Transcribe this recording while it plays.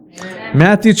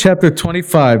Matthew chapter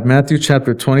 25. Matthew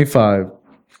chapter 25.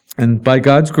 And by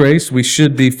God's grace, we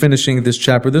should be finishing this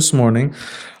chapter this morning.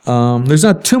 There's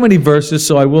not too many verses,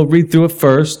 so I will read through it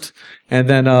first, and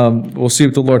then we'll see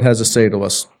what the Lord has to say to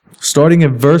us. Starting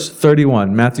in verse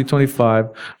 31, Matthew 25,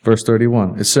 verse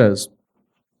 31, it says,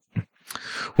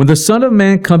 "When the Son of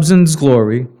Man comes in his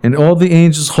glory, and all the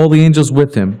angels, holy angels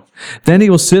with him, then he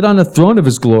will sit on the throne of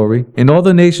his glory, and all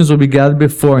the nations will be gathered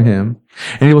before him,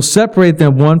 and he will separate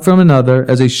them one from another,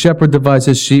 as a shepherd divides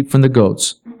his sheep from the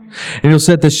goats. And he will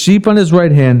set the sheep on his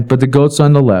right hand, but the goats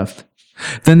on the left.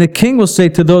 Then the king will say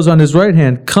to those on his right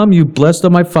hand, 'Come, you blessed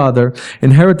of my Father,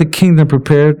 inherit the kingdom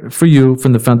prepared for you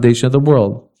from the foundation of the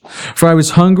world. For I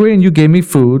was hungry, and you gave me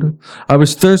food. I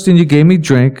was thirsty, and you gave me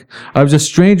drink. I was a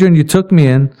stranger, and you took me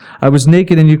in. I was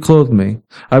naked, and you clothed me.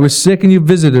 I was sick, and you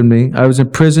visited me. I was in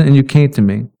prison, and you came to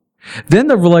me.' Then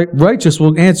the righteous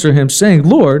will answer him, saying,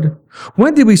 'Lord,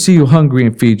 when did we see you hungry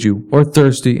and feed you, or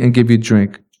thirsty and give you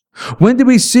drink? When did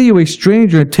we see you a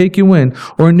stranger and take you in,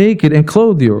 or naked and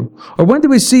clothe you? Or when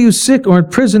did we see you sick or in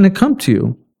prison and come to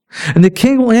you?' And the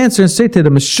king will answer and say to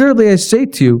them, 'Assuredly I say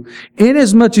to you,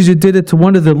 inasmuch as you did it to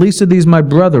one of the least of these my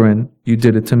brethren, you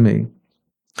did it to me.'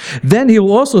 Then he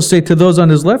will also say to those on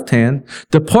his left hand,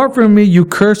 'Depart from me, you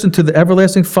cursed, into the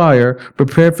everlasting fire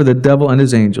prepared for the devil and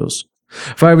his angels.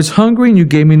 For I was hungry, and you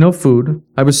gave me no food.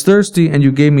 I was thirsty, and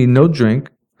you gave me no drink.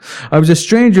 I was a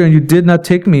stranger, and you did not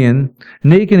take me in,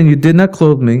 naked, and you did not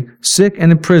clothe me, sick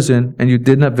and in prison, and you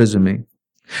did not visit me.'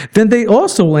 Then they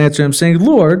also will answer him, saying,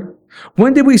 'Lord,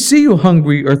 when did we see you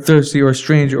hungry or thirsty or a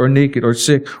stranger or naked or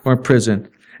sick or in prison,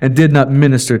 and did not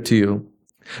minister to you?'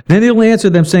 Then he will answer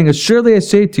them, saying, 'Assuredly I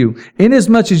say to you,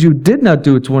 inasmuch as you did not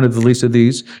do it to one of the least of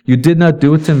these, you did not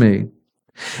do it to me.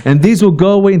 And these will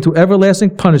go away into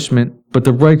everlasting punishment, but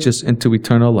the righteous into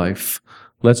eternal life.'"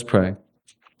 Let's pray.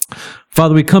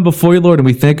 Father, we come before you, Lord, and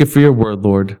we thank you for your word,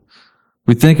 Lord.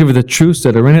 We thank you for the truths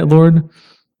that are in it, Lord.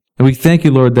 And we thank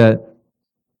you, Lord, that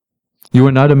you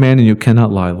are not a man and you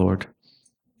cannot lie, Lord.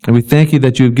 And we thank you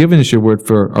that you have given us your word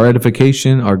for our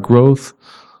edification, our growth,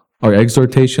 our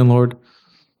exhortation, Lord.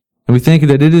 And we thank you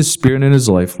that it is spirit and it is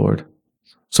life, Lord.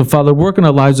 So, Father, work in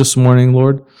our lives this morning,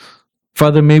 Lord.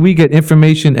 Father, may we get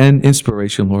information and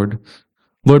inspiration, Lord.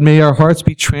 Lord, may our hearts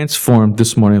be transformed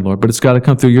this morning, Lord, but it's got to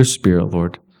come through your spirit,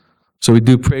 Lord. So we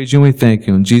do praise you and we thank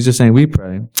you. In Jesus' name we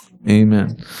pray.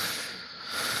 Amen.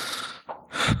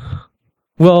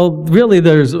 Well, really,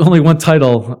 there's only one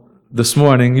title this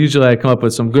morning. Usually I come up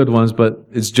with some good ones, but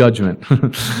it's judgment.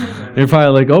 You're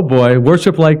probably like, oh boy,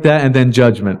 worship like that and then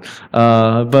judgment.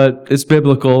 But it's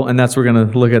biblical, and that's what we're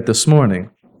going to look at this morning.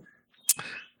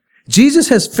 Jesus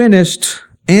has finished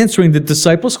answering the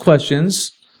disciples'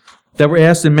 questions that were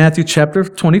asked in Matthew chapter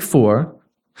 24.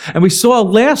 And we saw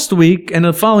last week and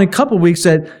the following couple weeks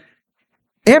that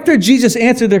after Jesus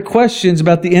answered their questions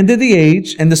about the end of the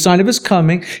age and the sign of his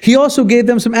coming, he also gave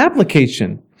them some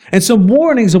application and some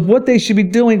warnings of what they should be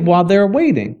doing while they're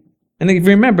waiting. And if you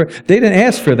remember, they didn't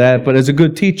ask for that, but as a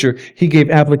good teacher, he gave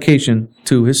application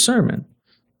to his sermon.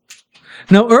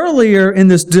 Now, earlier in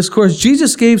this discourse,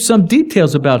 Jesus gave some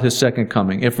details about his second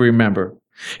coming, if we remember.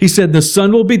 He said the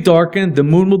sun will be darkened, the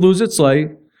moon will lose its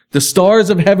light, the stars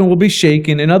of heaven will be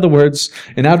shaken. In other words,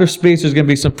 in outer space, there's going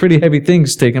to be some pretty heavy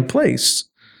things taking place.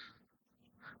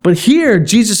 But here,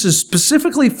 Jesus is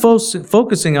specifically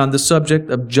focusing on the subject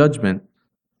of judgment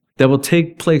that will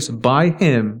take place by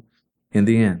him in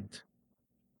the end.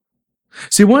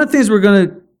 See, one of the things we're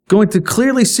going to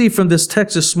clearly see from this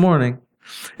text this morning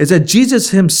is that Jesus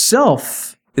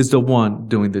himself is the one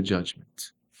doing the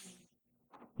judgment.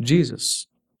 Jesus.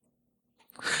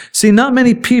 See, not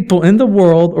many people in the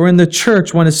world or in the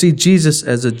church want to see Jesus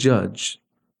as a judge.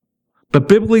 But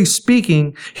biblically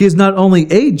speaking, he is not only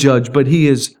a judge, but he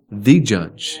is the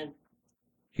judge.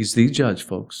 He's the judge,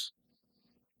 folks.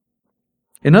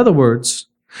 In other words,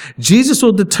 Jesus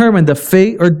will determine the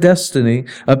fate or destiny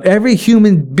of every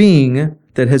human being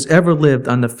that has ever lived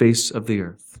on the face of the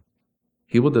earth.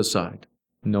 He will decide,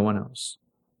 no one else.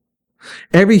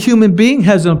 Every human being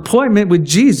has an appointment with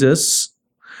Jesus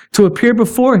to appear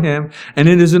before him, and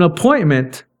it is an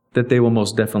appointment that they will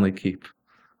most definitely keep.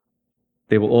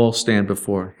 They will all stand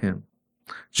before him.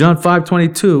 John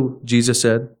 5:22, Jesus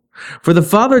said, "For the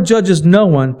Father judges no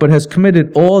one, but has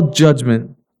committed all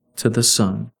judgment to the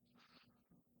Son."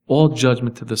 All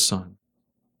judgment to the Son.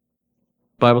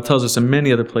 The Bible tells us in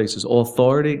many other places, all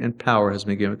authority and power has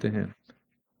been given to him.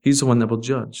 He's the one that will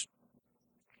judge.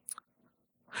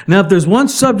 Now, if there's one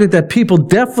subject that people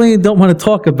definitely don't want to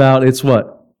talk about, it's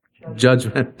what?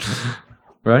 Judgment.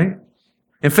 Right?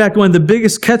 In fact, one of the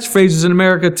biggest catchphrases in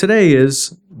America today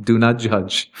is, "Do not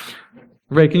judge."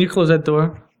 Ray, can you close that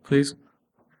door, please?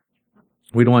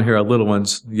 We don't want to hear our little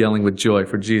ones yelling with joy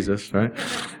for Jesus, right?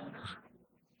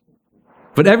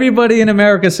 But everybody in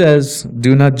America says,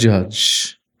 do not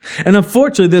judge. And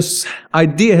unfortunately, this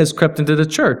idea has crept into the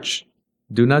church.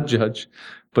 Do not judge.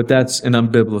 But that's an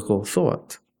unbiblical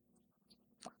thought.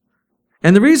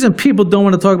 And the reason people don't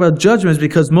want to talk about judgment is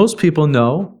because most people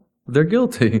know they're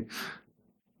guilty.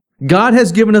 God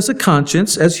has given us a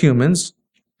conscience as humans,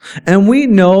 and we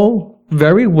know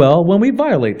very well when we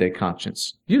violate that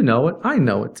conscience. You know it. I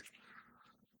know it.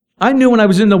 I knew when I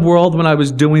was in the world when I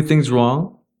was doing things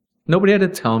wrong. Nobody had to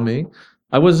tell me.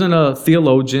 I wasn't a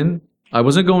theologian. I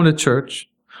wasn't going to church.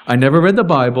 I never read the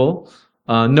Bible.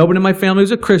 Nobody in my family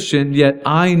was a Christian, yet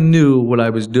I knew what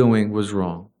I was doing was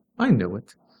wrong. I knew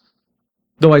it.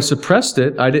 Though I suppressed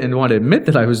it, I didn't want to admit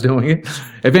that I was doing it.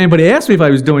 If anybody asked me if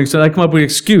I was doing so, I'd come up with an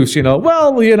excuse, just,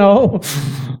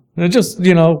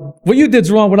 what you did's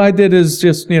wrong, what I did is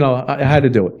just, I had to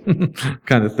do it,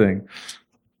 kind of thing.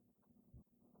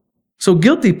 So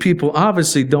guilty people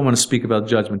obviously don't want to speak about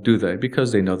judgment, do they?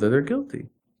 Because they know that they're guilty.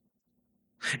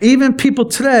 Even people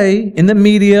today in the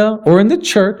media or in the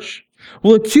church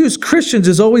will accuse Christians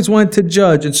as always wanting to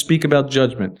judge and speak about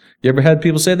judgment. You ever had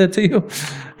people say that to you?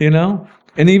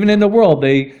 And even in the world,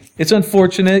 it's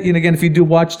unfortunate. Again, if you do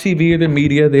watch TV or the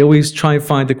media, they always try and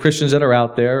find the Christians that are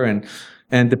out there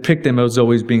and depict them as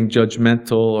always being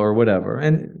judgmental or whatever.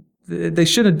 And they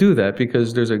shouldn't do that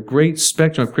because there's a great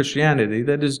spectrum of Christianity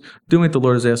that is doing what the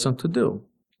Lord has asked them to do.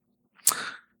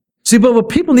 See, but what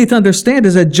people need to understand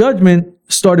is that judgment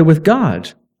started with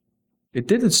God. It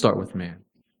didn't start with man.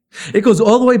 It goes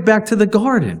all the way back to the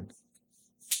garden.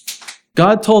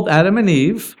 God told Adam and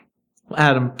Eve,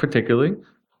 Adam particularly,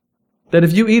 that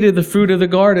if you eat of the fruit of the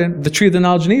garden, the tree of the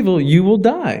knowledge and evil, you will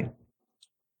die.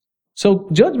 So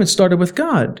judgment started with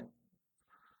God.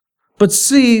 But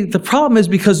see, the problem is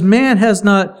because man has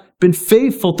not been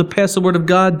faithful to pass the word of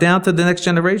God down to the next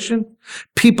generation,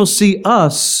 people see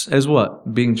us as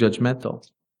what? Being judgmental.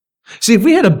 See, if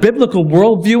we had a biblical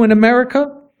worldview in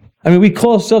America, we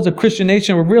call ourselves a Christian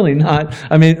nation. We're really not.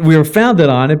 We were founded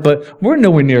on it, but we're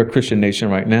nowhere near a Christian nation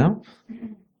right now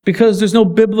because there's no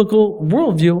biblical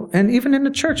worldview, and even in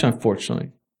the church,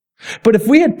 unfortunately. But if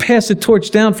we had passed the torch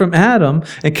down from Adam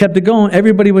and kept it going,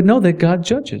 everybody would know that God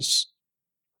judges,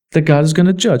 that God is going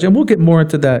to judge. And we'll get more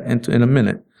into that in a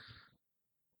minute.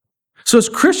 So as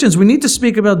Christians, we need to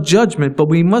speak about judgment, but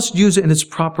we must use it in its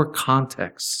proper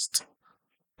context.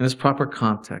 In its proper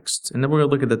context. And then we're going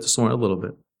to look at that this morning a little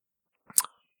bit.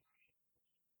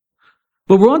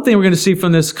 But one thing we're going to see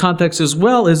from this context as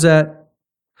well is that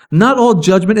not all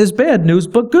judgment is bad news,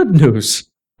 but good news,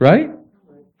 right?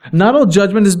 Not all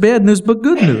judgment is bad news, but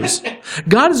good news.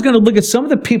 God is going to look at some of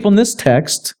the people in this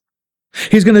text.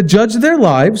 He's going to judge their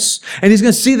lives, and he's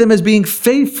going to see them as being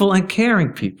faithful and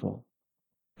caring people.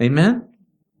 Amen?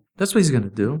 That's what he's going to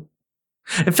do.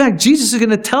 In fact, Jesus is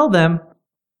going to tell them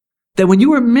that when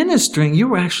you were ministering, you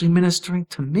were actually ministering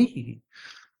to me.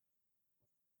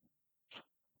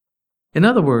 In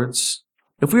other words,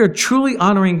 if we are truly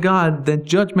honoring God, then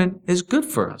judgment is good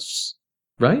for us,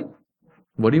 right?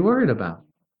 What are you worried about?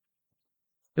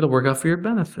 It'll work out for your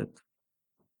benefit.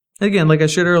 Again, like I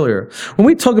shared earlier, when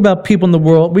we talk about people in the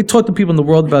world, we talk to people in the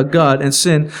world about God and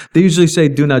sin, they usually say,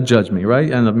 do not judge me,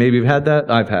 right? And maybe you've had that.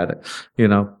 I've had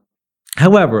it,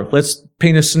 However, let's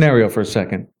paint a scenario for a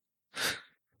second.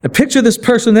 And picture this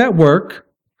person at work,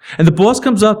 and the boss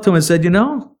comes up to him and said,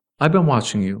 I've been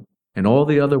watching you and all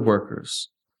the other workers.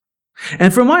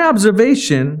 And from my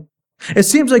observation, it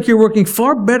seems like you're working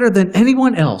far better than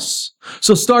anyone else.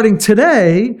 So starting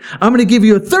today, I'm going to give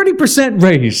you a 30%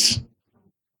 raise.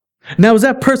 Now, is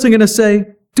that person going to say,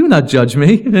 do not judge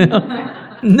me?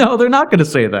 No, they're not going to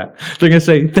say that. They're going to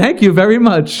say, thank you very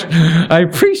much. I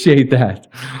appreciate that.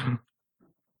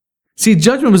 See,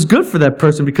 judgment was good for that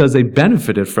person because they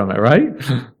benefited from it, right?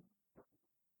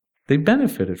 They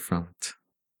benefited from it.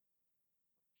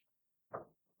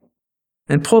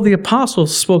 And Paul the Apostle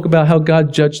spoke about how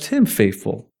God judged him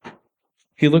faithful.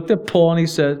 He looked at Paul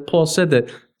and Paul said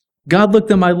that God looked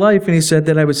at my life and he said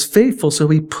that I was faithful, so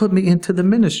he put me into the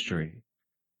ministry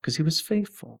because he was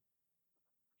faithful.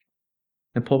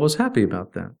 And Paul was happy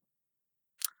about that.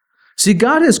 See,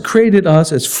 God has created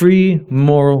us as free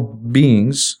moral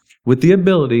beings with the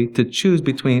ability to choose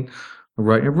between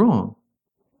right and wrong.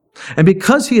 And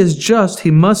because he is just,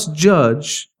 he must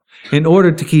judge in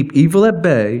order to keep evil at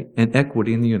bay and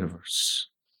equity in the universe.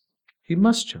 He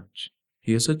must judge.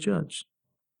 He is a judge.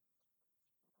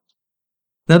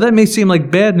 Now that may seem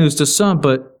like bad news to some,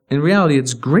 but in reality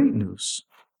it's great news.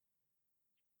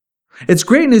 It's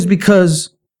great news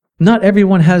because not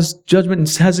everyone has judgment and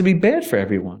has to be bad for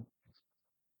everyone.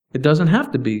 It doesn't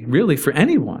have to be, really, for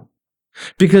anyone.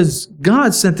 Because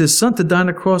God sent his Son to die on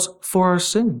the cross for our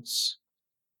sins.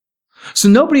 So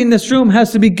nobody in this room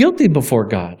has to be guilty before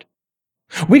God.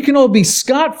 We can all be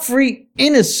scot-free,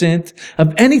 innocent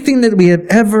of anything that we have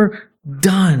ever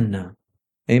done.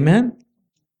 Amen?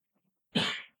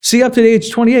 See, up to the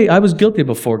age 28, I was guilty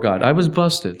before God. I was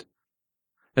busted.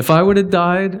 If I would have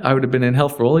died, I would have been in hell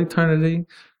for all eternity,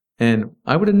 and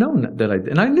I would have known that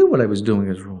and I knew what I was doing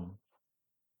was wrong.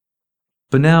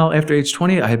 But now, after age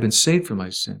 28, I have been saved from my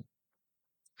sin.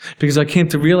 Because I came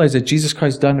to realize that Jesus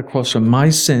Christ died on the cross for my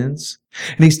sins,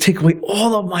 and he's taken away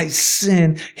all of my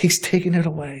sin. He's taken it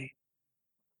away.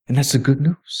 And that's the good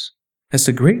news. That's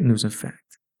the great news, in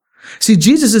fact. See,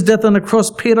 Jesus' death on the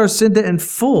cross paid our sin debt in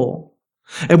full.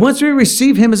 And once we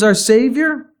receive him as our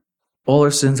Savior, all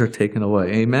our sins are taken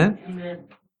away. Amen? Amen.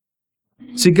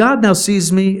 See, God now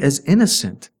sees me as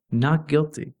innocent, not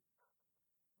guilty.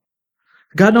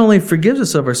 God not only forgives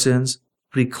us of our sins,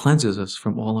 but he cleanses us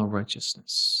from all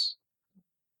unrighteousness.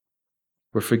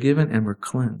 We're forgiven and we're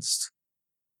cleansed.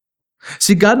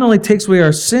 See, God not only takes away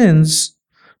our sins,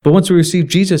 but once we receive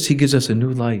Jesus, he gives us a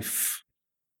new life.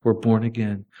 We're born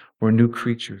again. We're new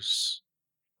creatures.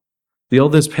 The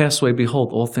old has passed away.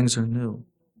 Behold, all things are new.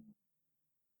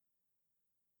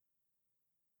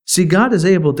 See, God is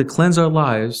able to cleanse our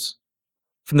lives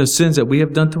from the sins that we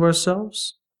have done to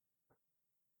ourselves.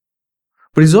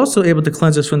 But he's also able to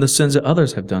cleanse us from the sins that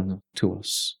others have done to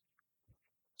us.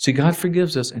 See, God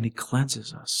forgives us and he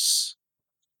cleanses us.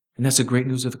 And that's the great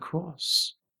news of the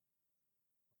cross.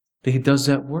 That he does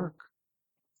that work.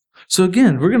 So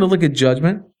again, we're going to look at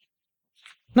judgment.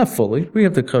 Not fully. We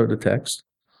have to cover the text.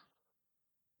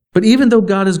 But even though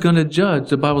God is going to judge,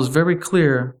 the Bible is very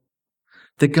clear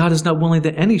that God is not willing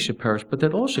that any should perish, but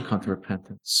that all should come to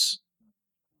repentance.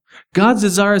 God's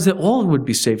desire is that all would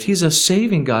be saved. He's a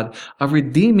saving God, a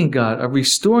redeeming God, a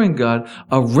restoring God,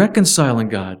 a reconciling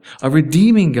God, a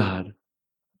redeeming God.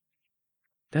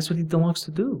 That's what he belongs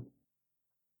to do.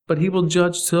 But he will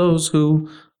judge those who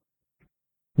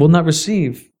will not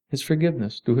receive his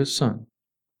forgiveness through his Son.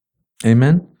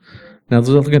 Amen? Now let's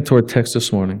look into our text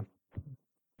this morning.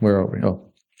 Where are we?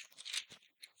 Oh.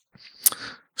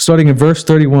 Starting in verse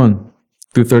 31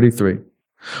 through 33.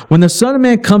 When the Son of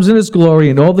Man comes in his glory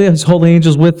and all his holy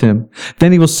angels with him,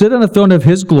 then he will sit on the throne of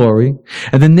his glory,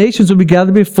 and the nations will be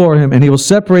gathered before him, and he will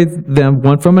separate them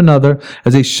one from another,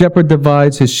 as a shepherd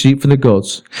divides his sheep from the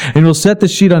goats. And he will set the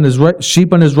sheep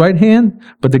on his right hand,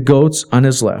 but the goats on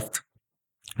his left.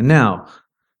 Now,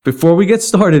 before we get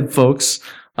started, folks,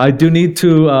 I do need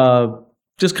to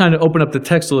just kind of open up the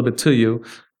text a little bit to you.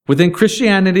 Within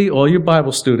Christianity, all your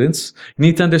Bible students, you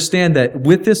need to understand that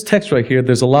with this text right here,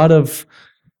 there's a lot of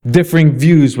differing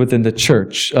views within the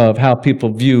church of how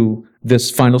people view this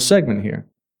final segment here.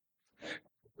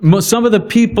 Some of the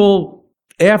people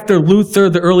after Luther,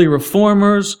 the early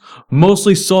reformers,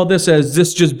 mostly saw this as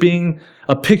this just being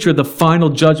a picture of the final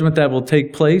judgment that will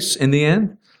take place in the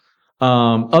end.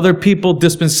 Other people,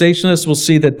 dispensationalists, will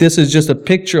see that this is just a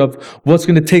picture of what's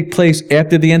going to take place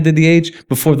after the end of the age,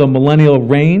 before the millennial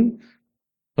reign.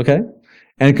 Okay?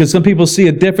 And because some people see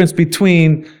a difference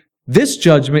between this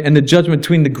judgment and the judgment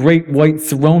between the great white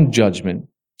throne judgment.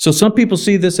 So some people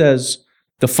see this as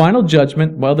the final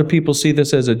judgment, while other people see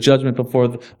this as a judgment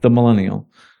before the millennial.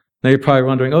 Now you're probably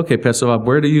wondering, okay, Pastor Bob,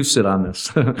 where do you sit on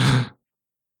this?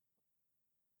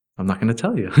 I'm not going to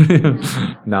tell you.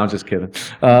 No, I'm just kidding.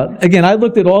 Again, I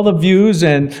looked at all the views,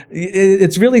 and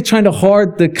it's really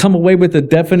hard to come away with a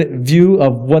definite view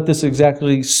of what this is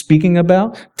exactly speaking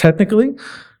about, technically,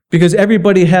 because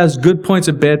everybody has good points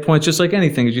and bad points, just like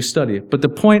anything as you study it. But the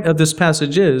point of this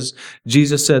passage is,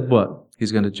 Jesus said what?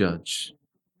 He's going to judge.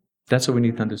 That's what we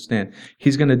need to understand.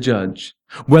 He's going to judge.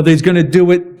 Whether he's going to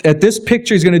do it at this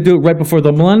picture, he's going to do it right before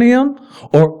the millennium,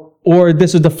 or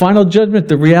this is the final judgment.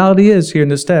 The reality is here in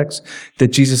this text that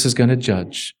Jesus is going to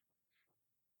judge.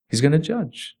 He's going to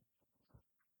judge.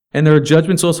 And there are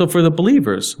judgments also for the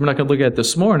believers. We're not going to look at it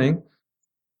this morning,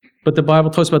 but the Bible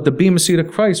talks about the bema seat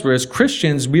of Christ, where as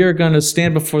Christians, we are going to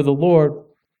stand before the Lord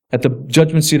at the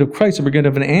judgment seat of Christ, and we're going to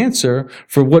have an answer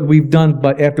for what we've done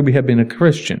after we have been a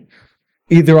Christian.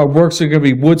 Either our works are going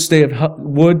to be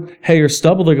wood, hay, or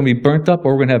stubble. They're going to be burnt up,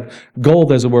 or we're going to have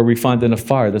gold, as it were, refined in a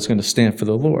fire that's going to stand for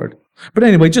the Lord. But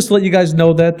anyway, just to let you guys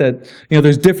know that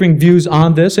there's differing views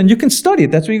on this, and you can study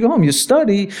it. That's where you go home. You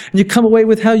study, and you come away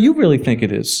with how you really think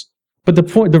it is. But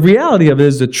the reality of it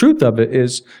is, the truth of it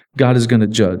is, God is going to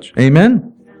judge.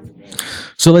 Amen?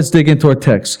 So let's dig into our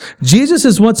text. Jesus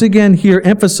is once again here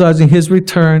emphasizing his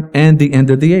return and the end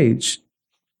of the age.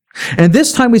 And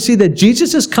this time we see that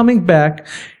Jesus is coming back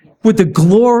with the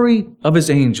glory of his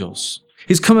angels.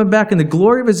 He's coming back in the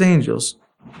glory of his angels.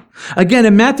 Again,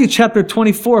 in Matthew chapter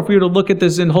 24, if we were to look at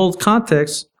this in whole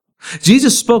context,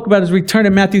 Jesus spoke about his return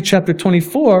in Matthew chapter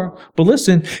 24, but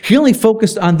listen, he only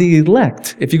focused on the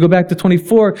elect. If you go back to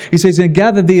 24, he says he's going to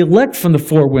gather the elect from the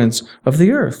four winds of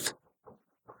the earth.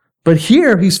 But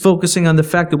here he's focusing on the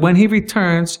fact that when he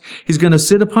returns, he's going to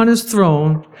sit upon his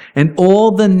throne and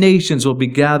all the nations will be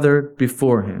gathered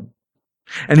before him.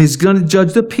 And he's going to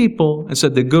judge the people and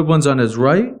said the good ones on his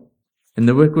right and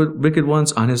the wicked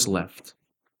ones on his left.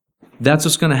 That's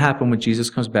what's going to happen when Jesus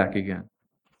comes back again.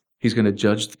 He's going to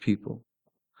judge the people.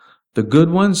 The good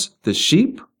ones, the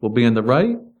sheep, will be on the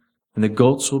right, and the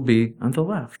goats will be on the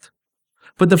left.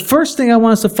 But the first thing I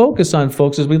want us to focus on,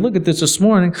 folks, as we look at this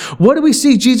morning, what do we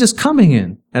see Jesus coming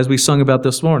in, as we sung about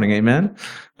this morning? Amen?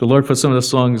 The Lord put some of the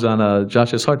songs on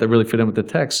Josh's heart that really fit in with the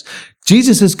text.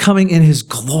 Jesus is coming in his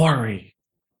glory.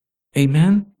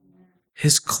 Amen?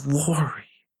 His glory.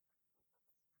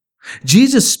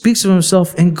 Jesus speaks of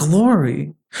himself in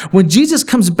glory. When Jesus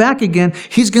comes back again,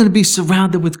 he's going to be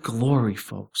surrounded with glory,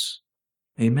 folks.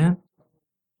 Amen?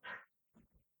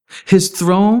 His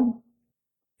throne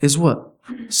is what?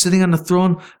 Sitting on the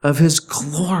throne of his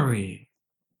glory.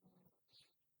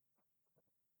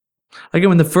 Again,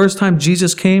 when the first time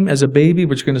Jesus came as a baby,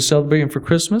 which we're going to celebrate him for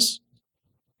Christmas,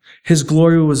 his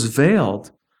glory was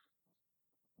veiled.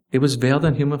 It was veiled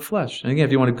in human flesh. And again,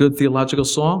 if you want a good theological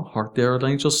song, Hark the Herald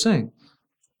Angels Sing.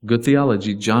 Good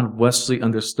theology. John Wesley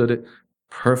understood it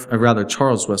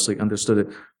Charles Wesley understood it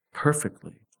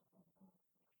perfectly.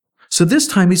 So this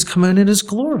time he's coming in his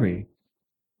glory.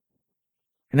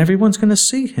 And everyone's going to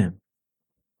see him.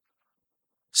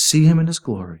 See him in his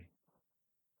glory.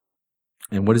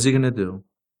 And what is he going to do?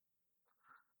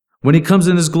 When he comes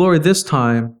in his glory this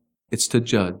time, it's to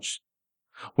judge.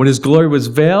 When his glory was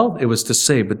veiled, it was to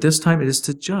save. But this time it is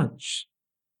to judge.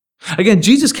 Again,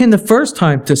 Jesus came the first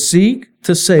time to seek,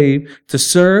 to save, to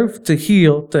serve, to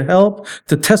heal, to help,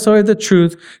 to testify the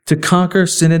truth, to conquer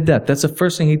sin and death. That's the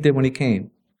first thing he did when he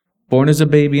came. Born as a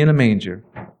baby in a manger.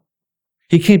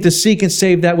 He came to seek and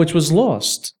save that which was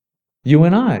lost. You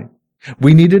and I.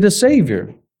 We needed a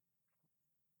Savior.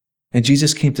 And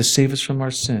Jesus came to save us from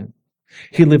our sin.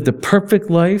 He lived a perfect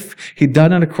life. He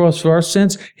died on the cross for our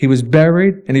sins. He was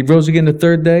buried, and he rose again the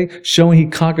third day, showing he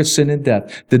conquered sin and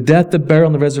death. The death, the burial,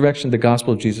 and the resurrection, the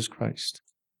gospel of Jesus Christ.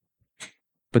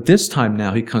 But this time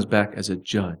now, he comes back as a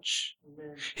judge.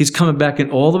 Amen. He's coming back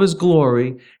in all of his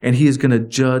glory, and he is going to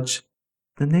judge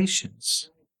the nations.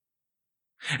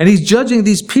 And he's judging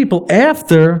these people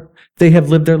after they have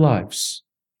lived their lives.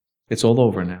 It's all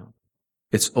over now.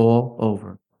 It's all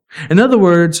over. In other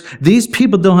words, these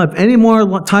people don't have any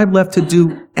more time left to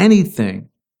do anything.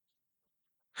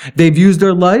 They've used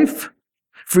their life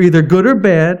for either good or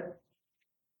bad,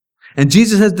 and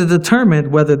Jesus has to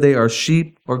determine whether they are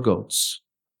sheep or goats.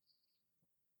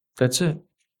 That's it.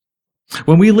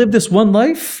 When we live this one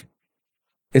life,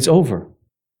 it's over.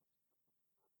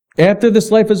 After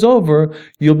this life is over,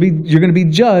 you're going to be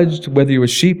judged whether you're a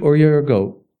sheep or you're a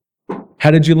goat.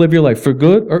 How did you live your life? For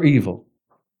good or evil?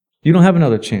 You don't have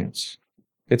another chance.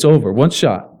 It's over. One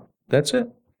shot. That's it.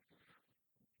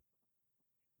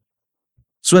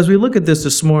 So as we look at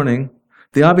this morning,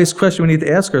 the obvious question we need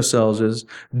to ask ourselves is,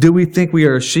 do we think we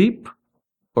are a sheep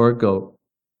or a goat?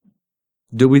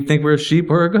 Do we think we're a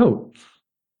sheep or a goat?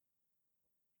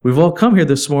 We've all come here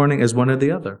this morning as one or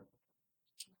the other.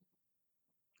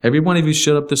 Every one of you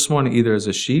showed up this morning either as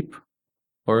a sheep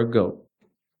or a goat.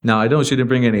 Now, I know you didn't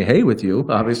bring any hay with you,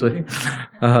 obviously.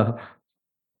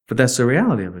 But that's the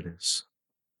reality of it is.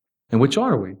 And which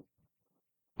are we?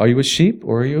 Are you a sheep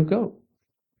or are you a goat?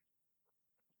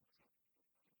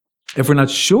 If we're not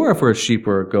sure if we're a sheep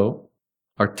or a goat,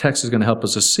 our text is going to help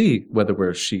us to see whether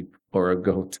we're a sheep or a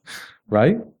goat.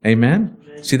 Right? Amen?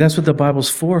 See, that's what the Bible's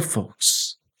for,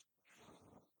 folks.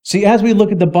 See, as we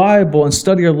look at the Bible and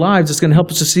study our lives, it's going to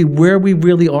help us to see where we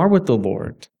really are with the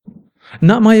Lord.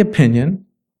 Not my opinion.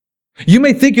 You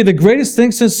may think you're the greatest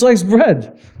thing since sliced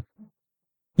bread.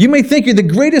 You may think you're the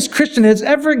greatest Christian that has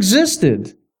ever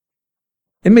existed.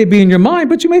 It may be in your mind,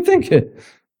 but you may think it.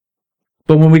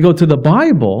 But when we go to the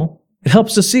Bible, it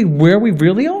helps us see where we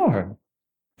really are.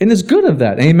 And it's good of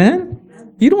that. Amen?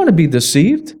 You don't want to be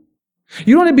deceived.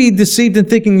 You don't want to be deceived in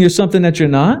thinking you're something that you're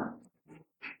not.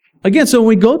 Again, so when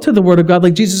we go to the Word of God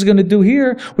like Jesus is going to do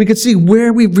here, we can see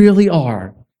where we really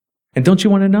are. And don't you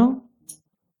want to know?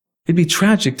 It'd be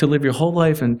tragic to live your whole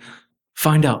life and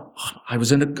find out, I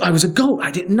was a goat.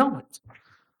 I didn't know it.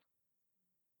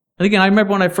 And again, I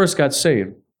remember when I first got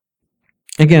saved.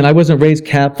 Again, I wasn't raised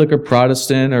Catholic or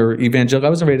Protestant or evangelical. I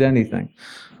wasn't raised anything.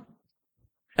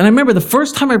 And I remember the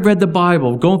first time I read the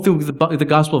Bible, going through the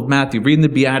Gospel of Matthew, reading the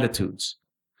Beatitudes.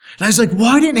 And I was like,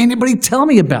 why didn't anybody tell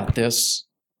me about this?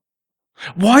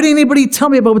 Why didn't anybody tell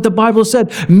me about what the Bible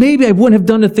said? Maybe I wouldn't have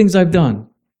done the things I've done.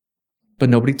 But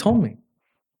nobody told me.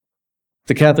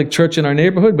 The Catholic Church in our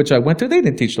neighborhood, which I went to, they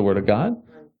didn't teach the Word of God.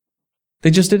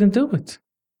 They just didn't do it.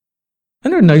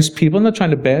 And they're nice people. I'm not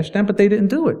trying to bash them, but they didn't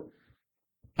do it.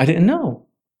 I didn't know.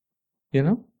 You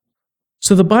know?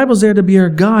 So the Bible's there to be our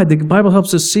guide. The Bible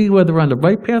helps us see whether we're on the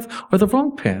right path or the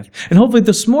wrong path. And hopefully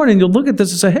this morning you'll look at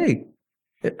this and say, hey,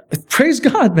 praise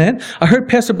God, man. I heard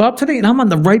Pastor Bob today and I'm on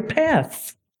the right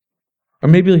path. Or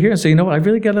maybe you'll hear and say, you know what,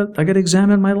 I gotta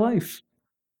examine my life.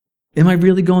 Am I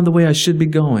really going the way I should be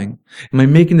going? Am I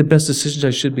making the best decisions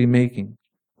I should be making?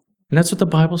 And that's what the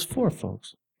Bible's for,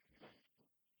 folks.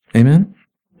 Amen?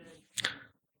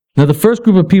 Now the first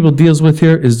group of people deals with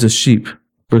here is the sheep.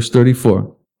 Verse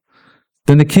 34.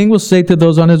 Then the king will say to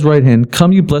those on his right hand,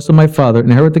 come, you blessed of my Father,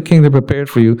 inherit the kingdom prepared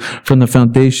for you from the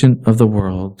foundation of the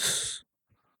world.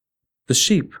 The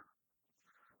sheep.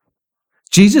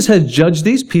 Jesus has judged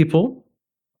these people,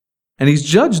 and he's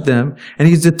judged them, and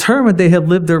he's determined they have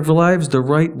lived their lives the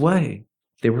right way.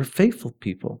 They were faithful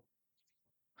people.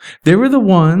 They were the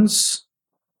ones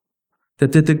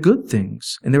that did the good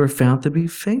things, and they were found to be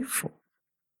faithful.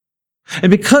 And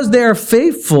because they are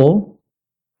faithful,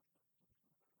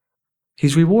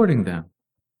 he's rewarding them.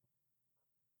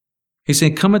 He's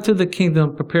saying, come into the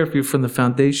kingdom prepared for you from the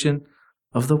foundation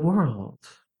of the world.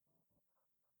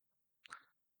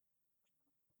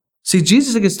 See,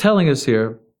 Jesus is telling us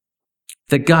here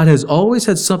that God has always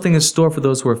had something in store for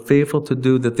those who are faithful to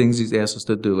do the things he's asked us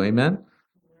to do. Amen?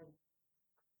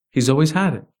 He's always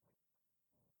had it.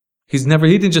 He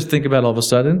didn't just think about it all of a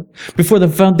sudden. Before the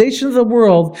foundation of the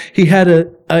world, he had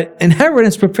an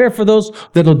inheritance prepared for those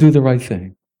that will do the right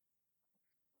thing.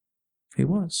 He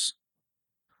was.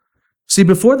 See,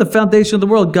 before the foundation of the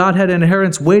world, God had an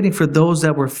inheritance waiting for those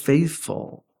that were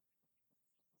faithful.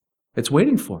 It's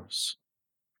waiting for us.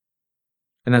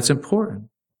 And that's important.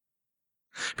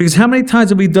 Because how many times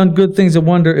have we done good things and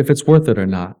wonder if it's worth it or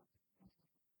not?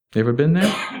 You ever been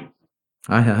there?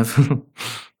 I have.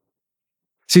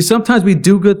 See, sometimes we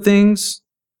do good things,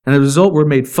 and as a result, we're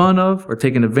made fun of or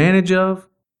taken advantage of,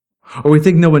 or we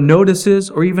think no one notices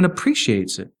or even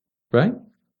appreciates it, right?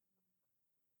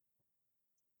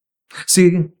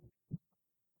 See,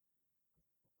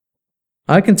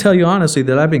 I can tell you honestly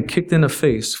that I've been kicked in the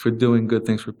face for doing good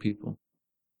things for people.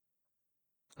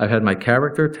 I've had my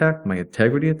character attacked, my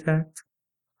integrity attacked,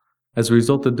 as a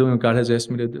result of doing what God has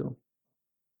asked me to do.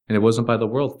 And it wasn't by the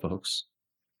world, folks.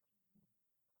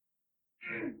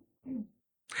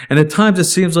 And at times it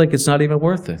seems like it's not even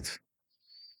worth it.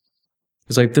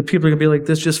 It's like the people are going to be like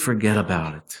this, just forget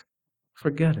about it.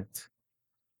 Forget it.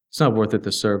 It's not worth it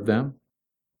to serve them.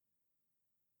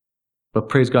 But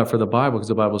praise God for the Bible, because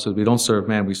the Bible says we don't serve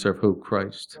man, we serve who?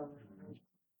 Christ.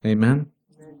 Amen?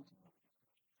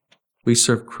 We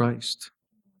serve Christ.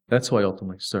 That's who I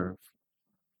ultimately serve.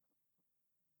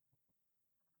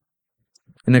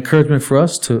 An encouragement for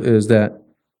us too is that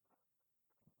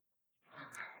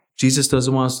Jesus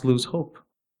doesn't want us to lose hope.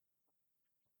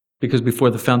 Because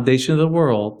before the foundation of the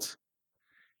world,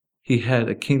 he had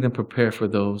a kingdom prepared for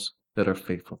those that are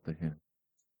faithful to him.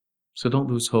 So don't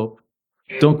lose hope.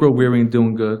 Don't grow weary in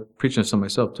doing good. Preaching this to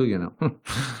myself too, you know.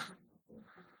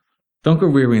 Don't grow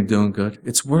weary in doing good.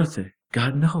 It's worth it.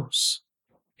 God knows.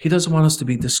 He doesn't want us to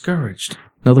be discouraged.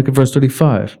 Now look at verse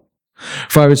 35.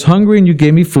 For I was hungry and you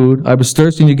gave me food. I was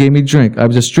thirsty and you gave me drink. I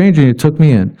was a stranger and you took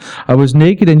me in. I was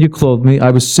naked and you clothed me.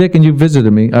 I was sick and you visited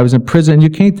me. I was in prison and you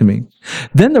came to me.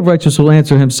 Then the righteous will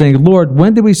answer him, saying, Lord,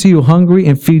 when did we see you hungry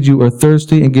and feed you, or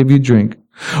thirsty and give you drink?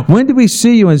 When did we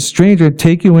see you as a stranger and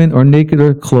take you in, or naked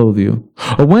or clothe you?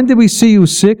 Or when did we see you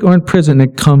sick or in prison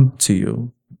and come to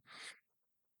you?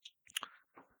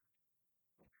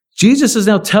 Jesus is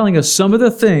now telling us some of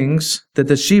the things that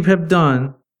the sheep have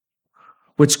done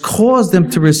which caused them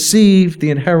to receive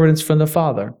the inheritance from the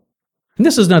Father. And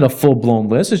this is not a full-blown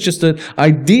list. It's just an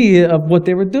idea of what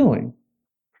they were doing.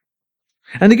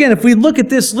 And again, if we look at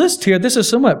this list here, this is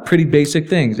somewhat pretty basic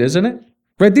things, isn't it?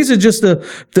 Right? These are just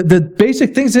the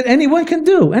basic things that anyone can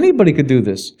do. Anybody could do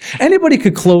this. Anybody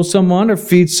could clothe someone or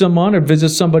feed someone or visit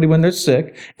somebody when they're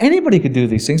sick. Anybody could do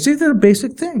these things. These are the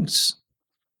basic things.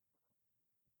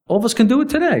 All of us can do it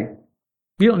today.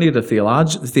 You don't need a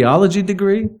theology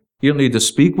degree. You don't need to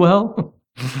speak well.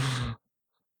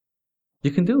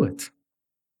 You can do it.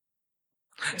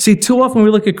 See, too often we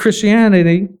look at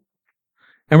Christianity,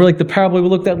 and we're like the parable we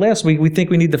looked at last week, we think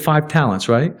we need the 5 talents,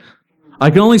 right? I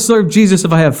can only serve Jesus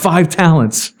if I have 5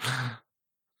 talents.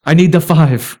 I need the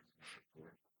 5.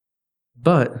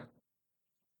 But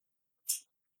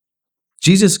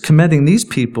Jesus commending these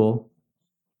people,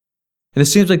 and it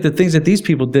seems like the things that these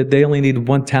people did, they only needed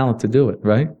one talent to do it,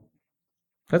 right?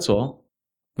 That's all.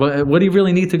 Well, what do you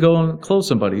really need to go and clothe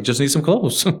somebody? You just need some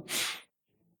clothes.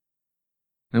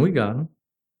 And we got them.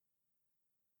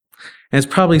 And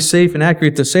it's probably safe and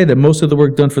accurate to say that most of the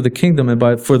work done for the kingdom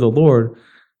and for the Lord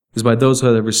is by those who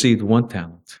have received one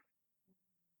talent.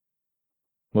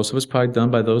 Most of it's probably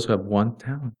done by those who have one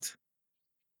talent.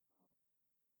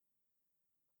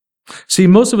 See,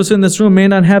 most of us in this room may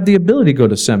not have the ability to go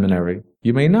to seminary.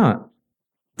 You may not.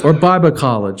 Or Bible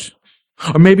college.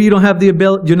 Or maybe you don't have the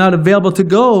ability, you're not available to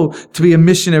go to be a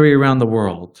missionary around the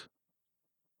world.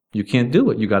 You can't do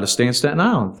it. You got to stay in Staten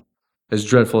Island. As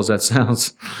dreadful as that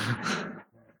sounds.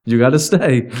 You got to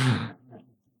stay.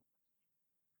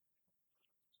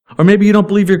 Or maybe you don't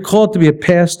believe you're called to be a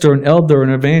pastor, an elder, or an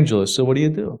evangelist. So what do you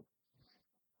do?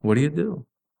 What do you do?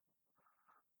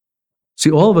 See,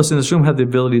 all of us in this room have the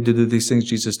ability to do these things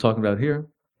Jesus is talking about here.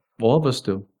 All of us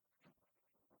do.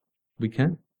 We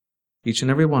can. Each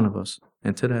and every one of us.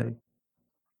 And today.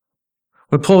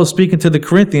 When Paul was speaking to the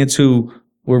Corinthians who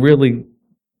were really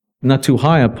not too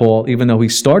high on Paul, even though he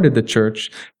started the church,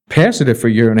 pastored it for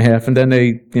a year and a half, and then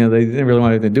they didn't really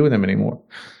want anything to do with him anymore.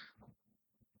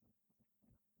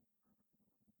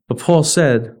 But Paul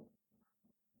said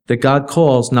that God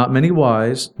calls not many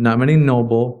wise, not many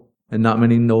noble, and not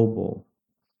many noble.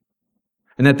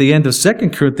 And at the end of 2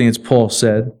 Corinthians, God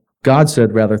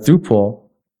said through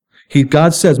Paul,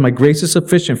 God says, my grace is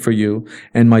sufficient for you,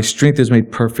 and my strength is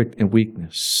made perfect in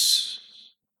weakness.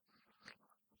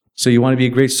 So you want to be a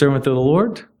great servant of the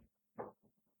Lord?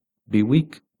 Be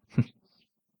weak.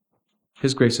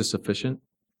 His grace is sufficient.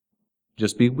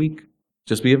 Just be weak.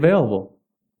 Just be available.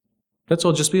 That's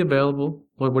all. Just be available.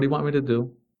 Lord, what do you want me to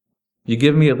do? You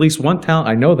give me at least one talent.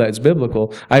 I know that. It's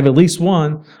biblical. I have at least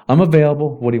one. I'm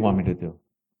available. What do you want me to do?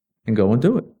 And go and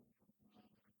do it.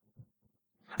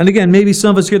 And again, maybe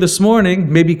some of us here this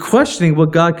morning may be questioning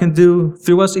what God can do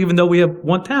through us even though we have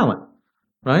one talent.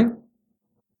 Right?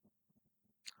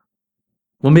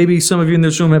 Well, maybe some of you in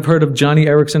this room have heard of Johnny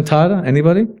Erickson Tada.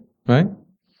 Anybody? Right?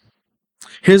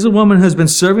 Here's a woman who has been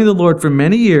serving the Lord for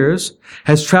many years,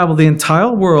 has traveled the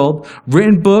entire world,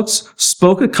 written books,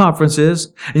 spoke at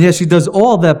conferences, and yet she does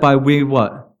all that by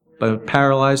what? By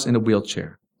paralyzed in a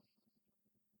wheelchair.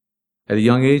 At a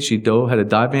young age, she had a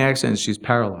diving accident, and she's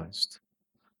paralyzed.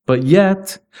 But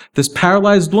yet, this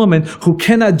paralyzed woman who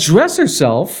cannot dress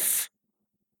herself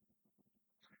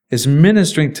is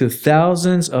ministering to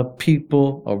thousands of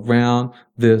people around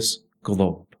this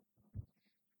globe.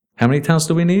 How many talents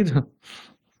do we need?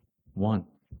 One.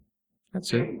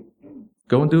 That's it.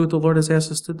 Go and do what the Lord has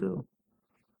asked us to do.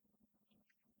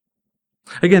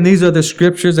 Again, these are the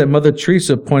scriptures that Mother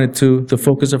Teresa pointed to the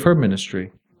focus of her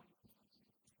ministry.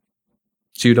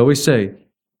 She would always say,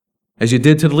 as you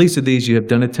did to the least of these, you have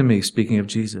done it to me, speaking of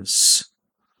Jesus.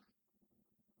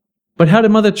 But how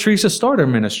did Mother Teresa start her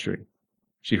ministry?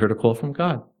 She heard a call from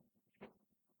God.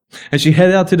 And she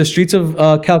headed out to the streets of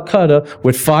Calcutta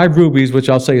with 5 rubies, which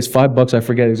I'll say is $5. I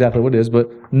forget exactly what it is, but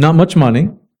not much money.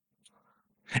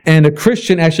 And a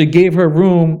Christian actually gave her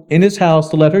room in his house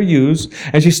to let her use.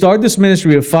 And she started this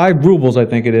ministry with 5 rubles, I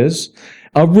think it is,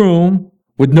 a room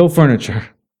with no furniture.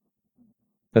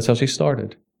 That's how she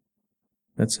started.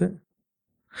 That's it.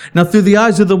 Now, through the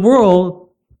eyes of the world,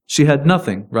 she had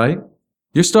nothing, right?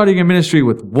 You're starting a ministry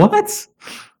with what?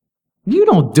 You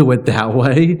don't do it that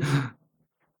way.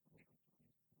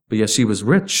 But yes, she was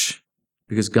rich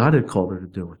because God had called her to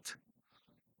do it.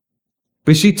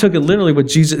 But she took it literally what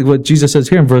Jesus says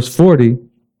here in verse 40.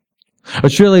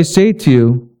 Surely I say to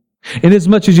you,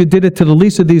 inasmuch as you did it to the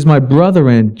least of these, my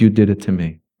brethren, you did it to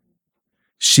me.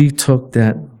 She took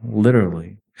that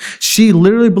literally. She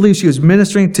literally believed she was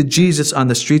ministering to Jesus on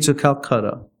the streets of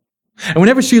Calcutta. And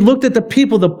whenever she looked at the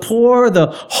people, the poor, the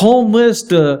homeless,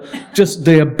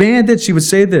 the abandoned, she would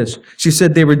say this. She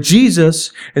said they were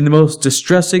Jesus in the most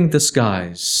distressing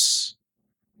disguise.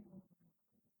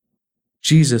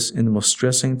 Jesus in the most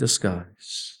distressing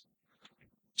disguise.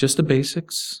 Just the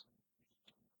basics.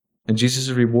 And Jesus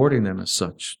is rewarding them as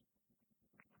such.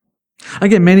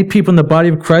 Again, many people in the body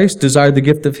of Christ desire the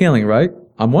gift of healing, right?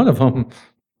 I'm one of them.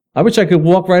 I wish I could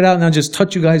walk right out and I'll just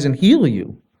touch you guys and heal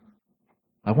you.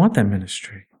 I want that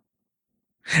ministry.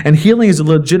 And healing is a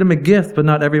legitimate gift, but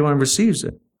not everyone receives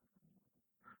it.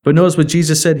 But notice what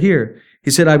Jesus said here.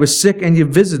 He said, I was sick and you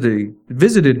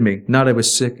visited me, not I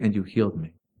was sick and you healed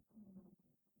me.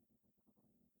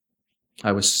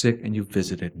 I was sick and you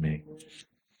visited me.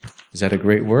 Is that a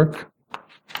great work?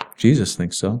 Jesus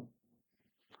thinks so.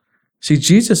 See,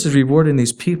 Jesus is rewarding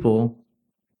these people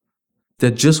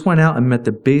that just went out and met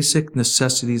the basic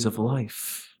necessities of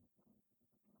life.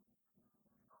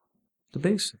 The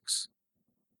basics.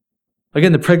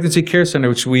 Again, the Pregnancy Care Center,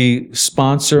 which we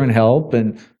sponsor and help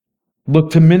and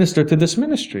look to minister to this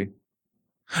ministry.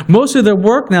 Most of their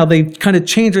work now, they've kind of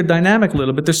changed their dynamic a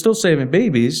little bit. They're still saving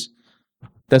babies.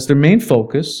 That's their main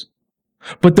focus.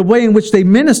 But the way in which they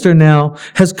minister now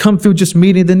has come through just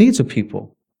meeting the needs of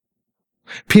people.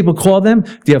 People call them,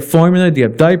 do you have formula? Do you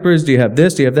have diapers? Do you have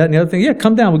this? Do you have that? And the other thing? Yeah,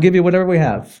 come down. We'll give you whatever we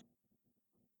have.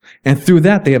 And through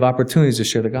that, they have opportunities to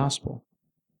share the gospel.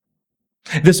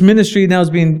 This ministry now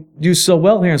is being used so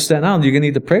well here in Staten Island, you're going to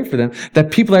need to pray for them,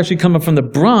 that people are actually coming from the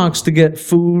Bronx to get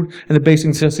food and the basic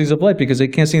necessities of life because they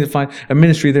can't seem to find a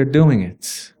ministry there doing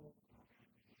it.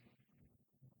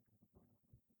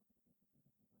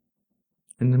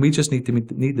 And we just need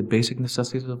the basic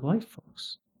necessities of life,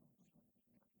 folks.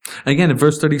 Again, in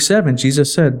verse 37,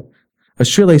 Jesus said,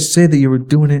 "Surely I say that you were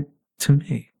doing it to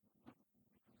me."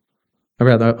 I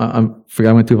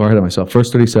went too far ahead of myself.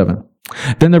 Verse 37.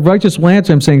 Then the righteous will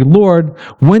answer him, saying, "Lord,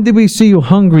 when did we see you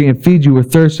hungry and feed you, or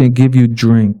thirsty and give you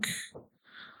drink?"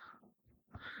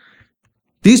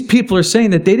 These people are saying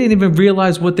that they didn't even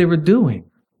realize what they were doing.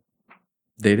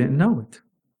 They didn't know it.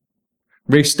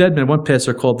 Ray Stedman, one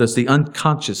pastor, called this the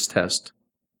unconscious test.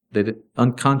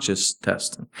 Unconscious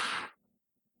test.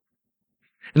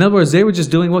 In other words, they were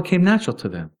just doing what came natural to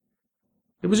them.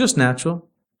 It was just natural.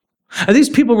 And these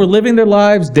people were living their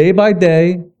lives day by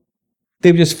day.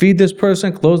 They would just feed this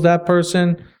person, clothe that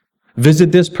person,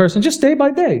 visit this person, just day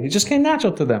by day. It just came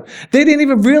natural to them. They didn't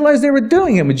even realize they were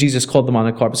doing it when Jesus called them on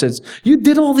the carpet and says, "You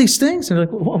did all these things." And they're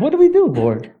like, "What do we do,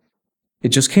 Lord?" It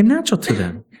just came natural to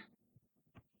them.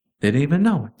 They didn't even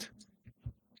know it.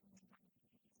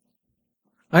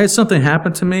 I had something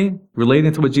happen to me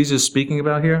relating to what Jesus is speaking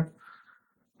about here,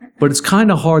 but it's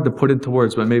kind of hard to put into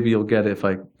words, but maybe you'll get it if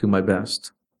I do my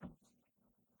best.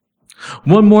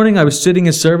 One morning, I was sitting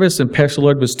in service, and Pastor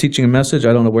Lord was teaching a message.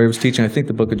 I don't know where he was teaching. I think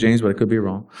the book of James, but I could be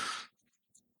wrong.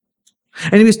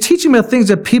 And he was teaching about things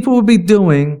that people would be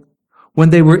doing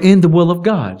when they were in the will of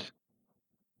God.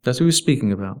 That's what he was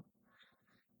speaking about.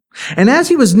 And as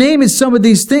he was naming some of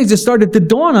these things, it started to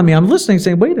dawn on me. I'm listening,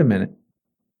 saying, wait a minute.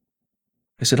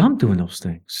 I said, I'm doing those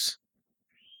things.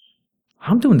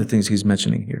 I'm doing the things he's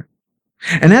mentioning here.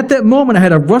 And at that moment, I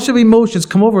had a rush of emotions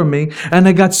come over me, and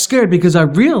I got scared because I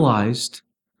realized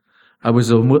I was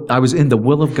in the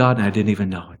will of God, and I didn't even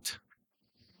know it.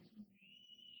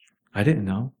 I didn't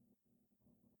know.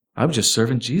 I was just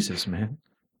serving Jesus, man.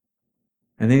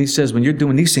 And then he says, when you're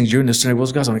doing these things, you're in the will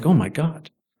of God. I'm like, oh my God.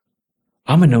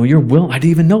 I'm going to know your will. I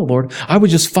didn't even know, Lord. I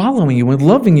was just following you and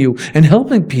loving you and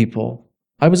helping people.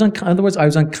 In other words, I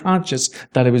was unconscious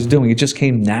that I was doing. It just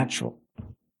came natural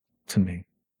to me.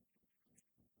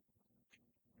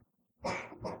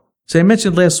 So I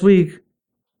mentioned last week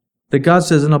that God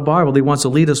says in the Bible He wants to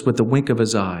lead us with the wink of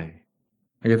His eye.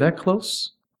 Are you that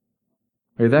close?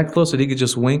 Are you that close that He could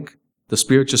just wink, the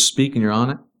Spirit just speak, and you're on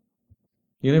it?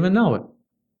 You don't even know it.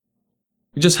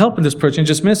 You're just helping this person,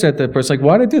 just minister at that person. Like,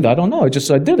 why did I do that? I don't know. I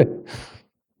did it.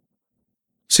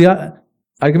 See, I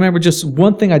remember just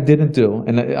one thing I didn't do,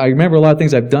 and I remember a lot of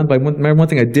things I've done, but I remember one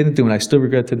thing I didn't do, and I still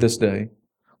regret to this day.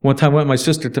 One time I went with my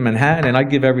sister to Manhattan, and I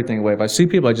give everything away. If I see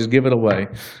people, I just give it away.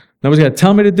 Nobody's got to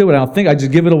tell me to do it. I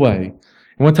just give it away.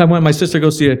 And one time I went with my sister to go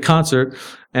see a concert,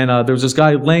 and there was this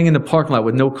guy laying in the parking lot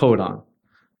with no coat on.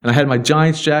 And I had my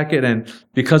Giants jacket, and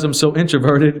because I'm so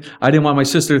introverted, I didn't want my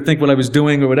sister to think what I was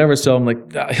doing or whatever, so I'm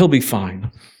like, he'll be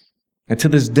fine. And to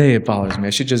this day, it bothers me.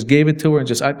 I should just gave it to her,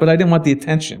 but I didn't want the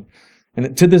attention.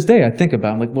 And to this day, I think about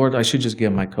it. I'm like, Lord, I should just give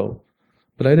him my coat.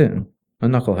 But I didn't. A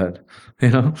knucklehead,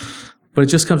 But it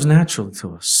just comes naturally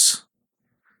to us.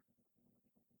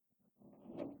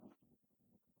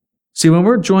 See, when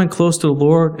we're drawing close to the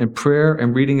Lord in prayer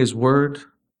and reading His Word,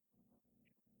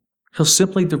 He'll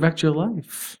simply direct your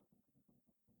life.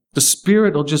 The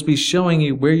Spirit will just be showing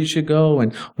you where you should go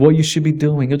and what you should be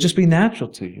doing. It'll just be natural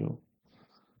to you.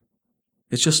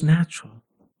 It's just natural.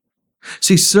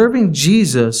 See, serving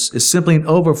Jesus is simply an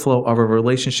overflow of a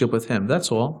relationship with Him.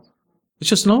 That's all. It's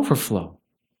just an overflow.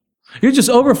 You're just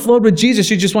overflowed with Jesus.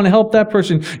 You just want to help that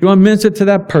person. You want to minister to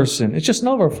that person. It's just an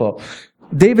overflow.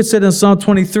 David said in Psalm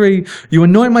 23, you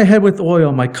anoint my head with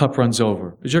oil, my cup runs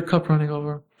over. Is your cup running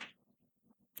over?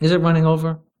 Is it running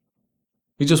over?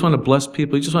 You just want to bless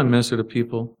people. You just want to minister to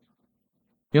people.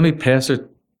 You only pastor,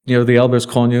 the elders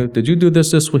calling you, did you do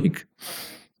this week?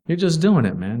 You're just doing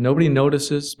it, man. Nobody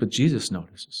notices, but Jesus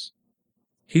notices.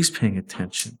 He's paying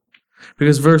attention.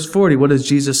 Because verse 40, what does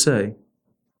Jesus say?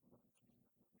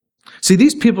 See,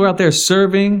 these people are out there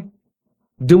serving,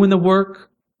 doing the work.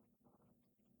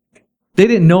 They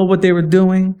didn't know what they were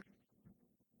doing.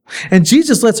 And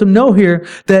Jesus lets them know here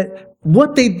that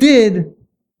what they did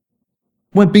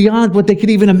went beyond what they could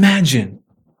even imagine.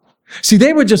 See,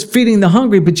 they were just feeding the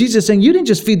hungry, but Jesus is saying, you didn't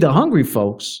just feed the hungry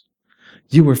folks.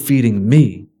 You were feeding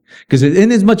me. Because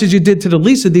in as much as you did to the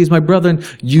least of these, my brethren,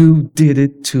 you did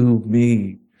it to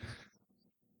me.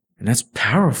 And that's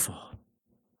powerful.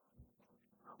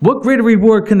 What greater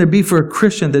reward can there be for a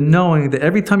Christian than knowing that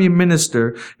every time you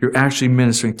minister, you're actually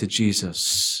ministering to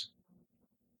Jesus?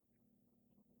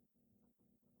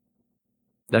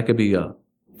 That could be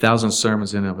 1,000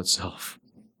 sermons in and of itself.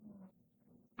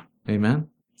 Amen?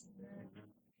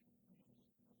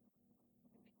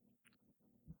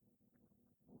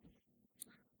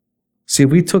 See, if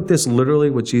we took this literally,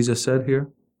 what Jesus said here,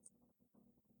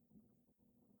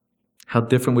 how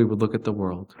different we would look at the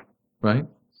world, right?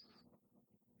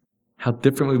 How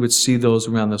different we would see those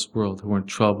around this world who are in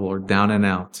trouble or down and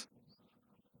out.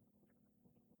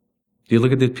 Do you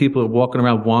look at these people who are walking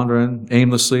around wandering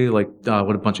aimlessly like,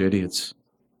 what a bunch of idiots?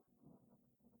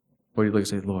 Or do you look and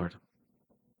say, Lord,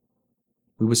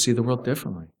 we would see the world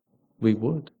differently. We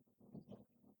would.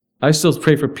 I still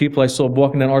pray for people I saw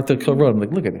walking down Arthur Kill Road. I'm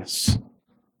like, look at this.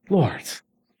 Lord,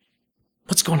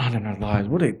 what's going on in our lives?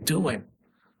 What are they doing?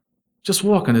 Just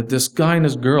walking at this guy and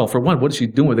this girl. For one, what is she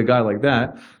doing with a guy like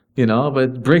that? You know, but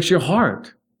it breaks your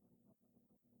heart.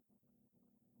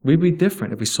 We'd be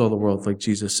different if we saw the world like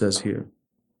Jesus says here.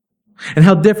 And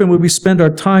how different would we spend our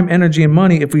time, energy, and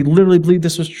money if we literally believed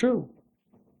this was true?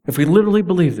 If we literally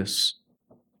believe this.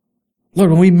 Lord,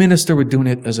 when we minister, we're doing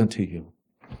it as unto you.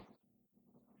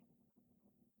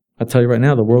 I tell you right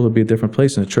now, the world would be a different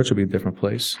place and the church would be a different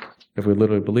place if we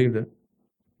literally believed it.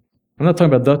 I'm not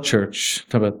talking about the church. I'm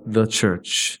talking about the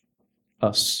church.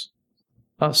 Us.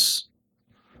 Us.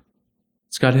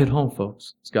 It's got to hit home,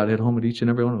 folks. It's got to hit home with each and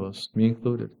every one of us, me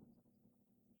included.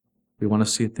 We want to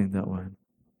see a thing that way.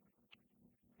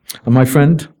 And my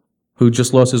friend, who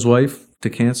just lost his wife to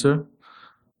cancer,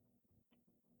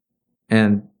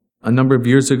 and a number of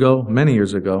years ago, many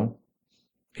years ago,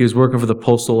 he was working for the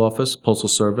postal office, postal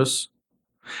service,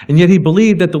 and yet he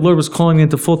believed that the Lord was calling him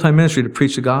into full-time ministry to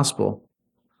preach the gospel.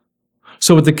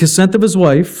 So with the consent of his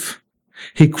wife,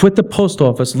 he quit the post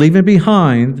office, leaving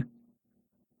behind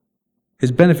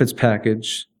his benefits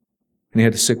package, and he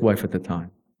had a sick wife at the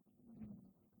time.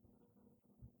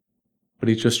 But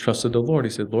he just trusted the Lord.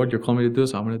 He said, Lord, you're calling me to do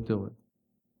this, I'm going to do it.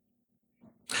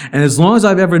 And as long as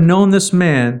I've ever known this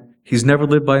man, he's never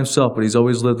lived by himself, but he's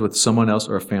always lived with someone else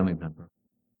or a family member.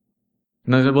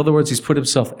 In other words, he's put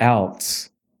himself out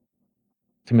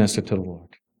to minister to the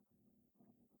Lord.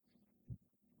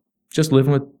 Just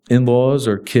living with in-laws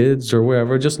or kids or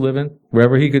wherever, just living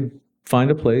wherever he could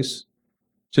find a place,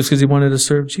 just because he wanted to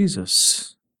serve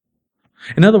Jesus.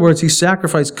 In other words, he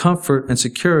sacrificed comfort and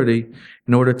security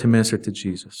in order to minister to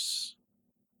Jesus.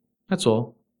 That's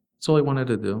all. That's all he wanted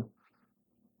to do.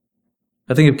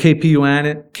 I think of K.P.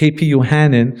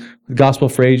 Yohannan, the Gospel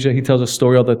for Asia. He tells a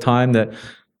story all the time that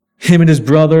him and his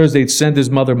brothers, they'd send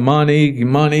his mother money,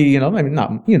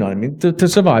 to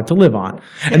survive, to live on.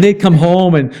 And they'd come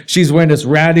home and she's wearing this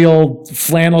ratty old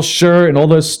flannel shirt and all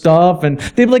this stuff. And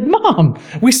they'd be like, Mom,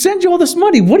 we send you all this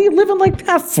money. What are you living like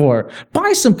that for?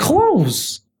 Buy some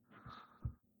clothes.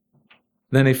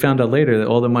 Then they found out later that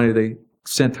all the money they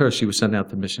sent her, she was sending out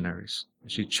to missionaries.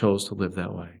 She chose to live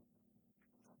that way.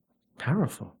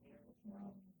 Powerful.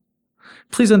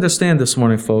 Please understand this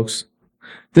morning, folks.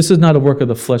 This is not a work of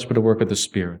the flesh, but a work of the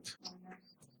Spirit.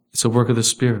 It's a work of the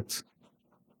Spirit.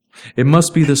 It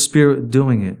must be the Spirit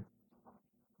doing it.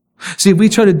 See, if we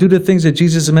try to do the things that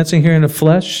Jesus is mentioning here in the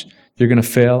flesh, you're going to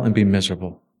fail and be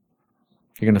miserable.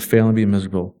 You're going to fail and be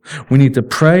miserable. We need to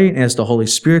pray and ask the Holy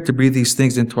Spirit to breathe these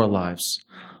things into our lives.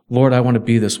 Lord, I want to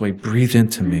be this way. Breathe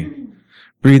into me.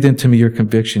 Breathe into me your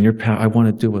conviction, your power. I want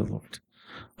to do it, Lord.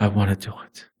 I want to do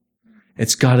it.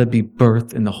 It's got to be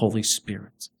birthed in the Holy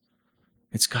Spirit.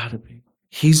 It's got to be.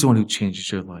 He's the one who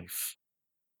changes your life.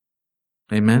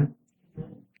 Amen?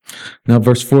 Now,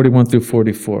 verse 41 through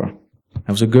 44. That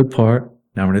was a good part.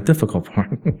 Now we're in a difficult part.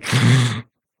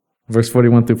 Verse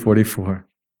 41 through 44.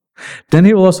 Then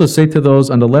he will also say to those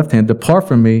on the left hand, Depart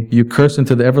from me, you cursed,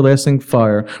 into the everlasting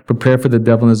fire, prepared for the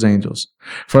devil and his angels.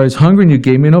 For I was hungry, and you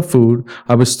gave me no food.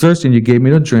 I was thirsty, and you gave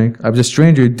me no drink. I was a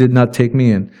stranger, and you did not take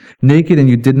me in. Naked, and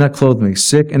you did not clothe me.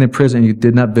 Sick and in prison, and you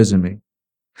did not visit me.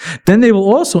 Then they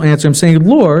will also answer him, saying,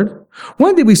 Lord,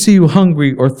 when did we see you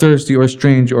hungry or thirsty or a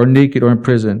stranger or naked or in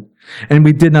prison, and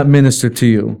we did not minister to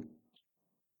you?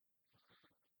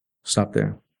 Stop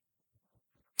there.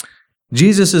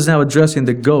 Jesus is now addressing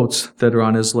the goats that are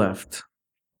on his left.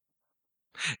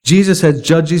 Jesus has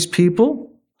judged these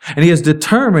people, and he has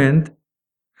determined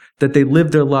that they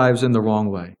lived their lives in the wrong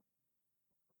way.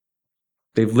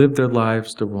 They've lived their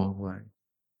lives the wrong way.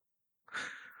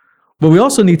 What we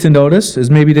also need to notice, is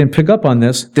maybe you didn't pick up on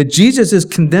this, that Jesus is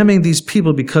condemning these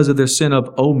people because of their sin of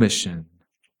omission.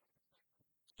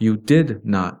 You did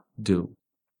not do.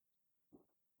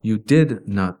 You did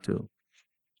not do.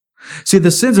 See, the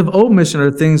sins of omission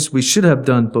are things we should have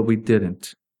done, but we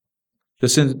didn't.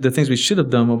 The things we should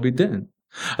have done, but we didn't.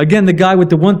 Again, the guy with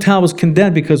the one talent was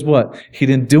condemned because what? He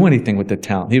didn't do anything with the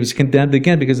talent. He was condemned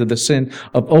again because of the sin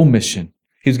of omission.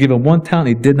 He was given one talent,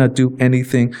 he did not do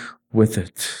anything with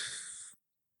it.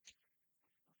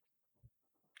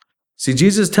 See,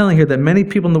 Jesus is telling here that many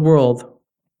people in the world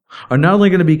are not only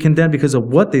going to be condemned because of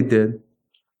what they did,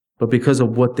 but because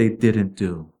of what they didn't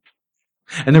do.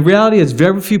 And the reality is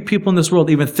very few people in this world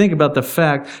even think about the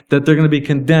fact that they're going to be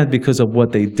condemned because of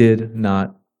what they did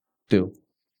not do.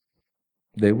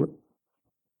 They would.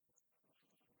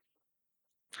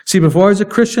 See, before I was a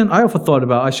Christian, I often thought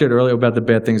about, I shared earlier about the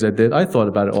bad things I did. I thought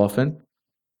about it often.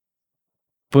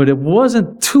 But it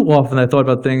wasn't too often I thought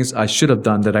about things I should have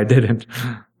done that I didn't.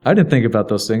 I didn't think about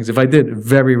those things. If I did,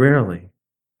 very rarely.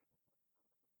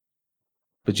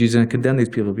 But Jesus didn't condemn these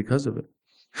people because of it.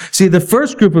 See, the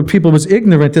first group of people was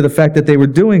ignorant to the fact that they were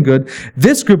doing good.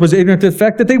 This group was ignorant to the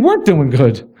fact that they weren't doing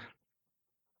good.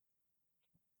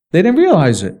 They didn't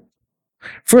realize it.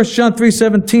 1 John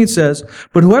 3:17 says,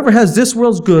 "But whoever has this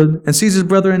world's good and sees his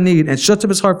brother in need and shuts up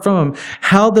his heart from him,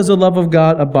 how does the love of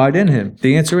God abide in him?"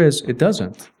 The answer is, it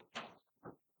doesn't.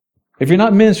 If you're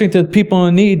not ministering to people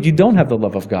in need, you don't have the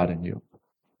love of God in you.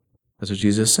 That's what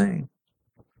Jesus is saying.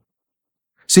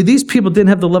 See, these people didn't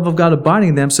have the love of God abiding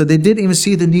in them, so they didn't even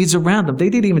see the needs around them.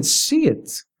 They didn't even see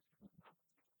it.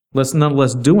 Let's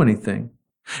nonetheless do anything.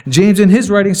 James in his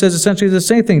writing says essentially the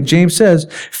same thing. James says,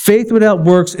 "Faith without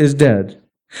works is dead.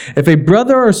 If a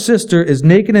brother or sister is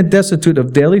naked and destitute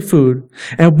of daily food,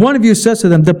 and one of you says to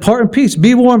them, 'Depart in peace,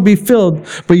 be warm, be filled,'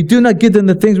 but you do not give them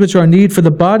the things which are need for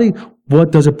the body,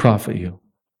 what does it profit you?"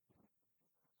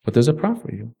 What does it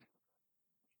profit you?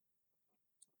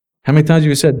 How many times have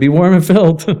you said, "Be warm and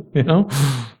filled," you know?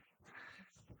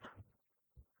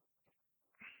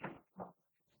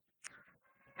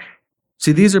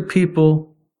 See, these are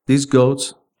people, these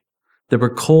goats, that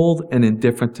were cold and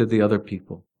indifferent to the other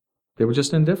people. They were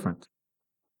just indifferent.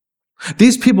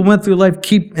 These people went through life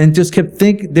just kept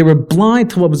thinking, they were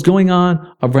blind to what was going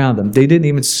on around them. They didn't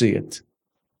even see it.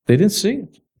 They didn't see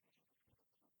it.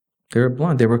 They were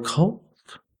blind. They were cold.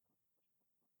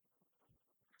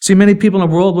 See, many people in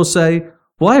the world will say,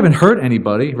 "Well, I haven't hurt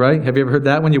anybody," right? Have you ever heard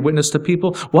that when you witness to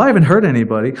people? "Well, I haven't hurt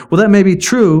anybody." Well, that may be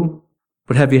true,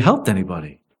 but have you helped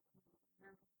anybody?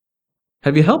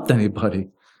 Have you helped anybody?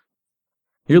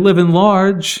 You're living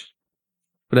large,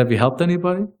 but have you helped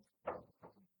anybody?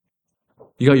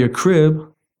 You got your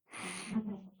crib.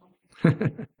 I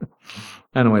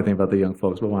don't know anything about the young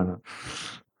folks, but why not?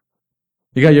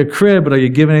 You got your crib, but are you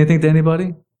giving anything to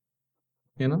anybody?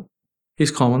 You know?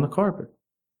 He's combing the carpet.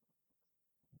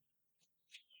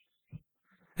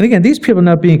 And again, these people are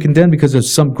not being condemned because of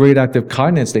some great act of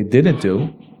kindness they didn't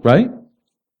do, right?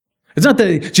 It's not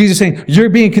that Jesus is saying, "You're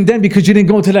being condemned because you didn't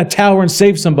go into that tower and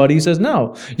save somebody." He says,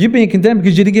 no, you're being condemned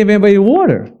because you didn't give anybody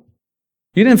water.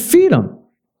 You didn't feed them.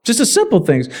 Just the simple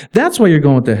things. That's why you're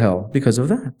going to hell, because of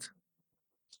that.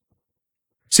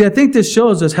 See, I think this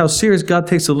shows us how serious God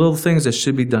takes the little things that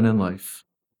should be done in life.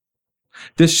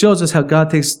 This shows us how God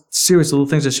takes serious the little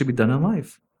things that should be done in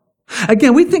life.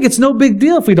 Again, we think it's no big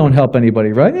deal if we don't help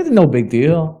anybody, right? It's no big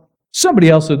deal. Somebody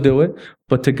else will do it.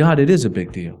 But to God, it is a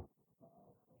big deal.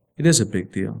 It is a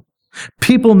big deal.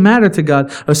 People matter to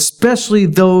God, especially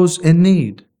those in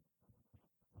need.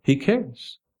 He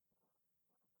cares.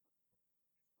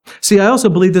 See, I also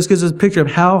believe this gives us a picture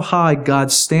of how high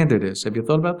God's standard is. Have you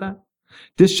thought about that?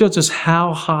 This shows us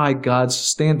how high God's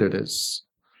standard is.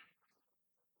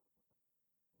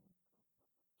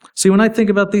 See, when I think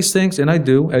about these things, and I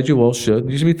do, as you all should,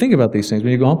 you should be thinking about these things.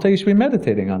 When you go home today, you should be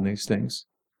meditating on these things.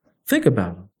 Think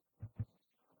about them.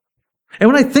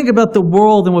 And when I think about the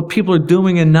world and what people are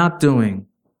doing and not doing,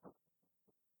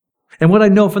 and what I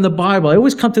know from the Bible, I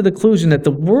always come to the conclusion that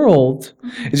the world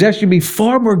is actually be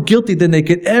far more guilty than they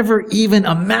could ever even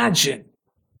imagine.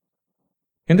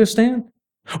 Understand?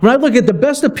 When I look at the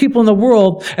best of people in the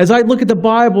world, as I look at the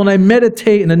Bible and I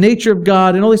meditate in the nature of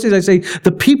God and all these things, I say,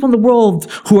 the people in the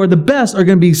world who are the best are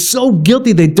going to be so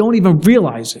guilty they don't even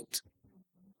realize it.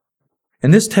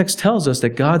 And this text tells us that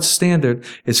God's standard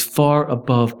is far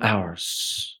above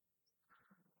ours.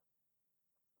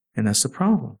 And that's the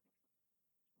problem.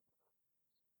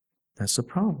 That's the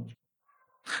problem.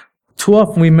 Too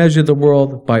often we measure the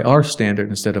world by our standard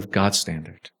instead of God's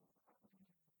standard.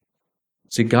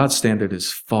 See, God's standard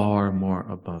is far more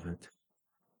above it.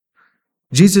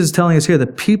 Jesus is telling us here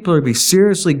that people are to be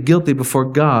seriously guilty before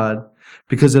God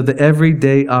because of the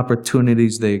everyday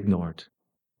opportunities they ignored.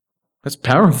 That's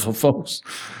powerful, folks.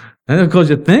 And of course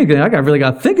you think, I really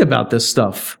got to think about this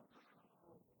stuff.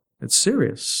 It's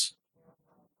serious.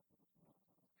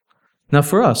 Now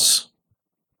for us,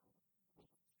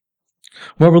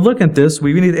 while we're looking at this,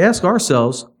 we need to ask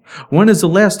ourselves, when is the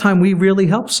last time we really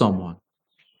helped someone?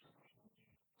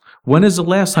 When is the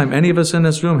last time any of us in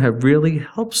this room have really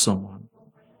helped someone?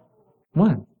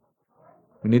 When?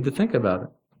 We need to think about it.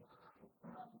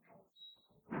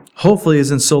 Hopefully it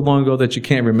isn't so long ago that you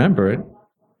can't remember it.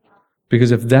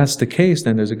 Because if that's the case,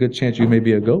 then there's a good chance you may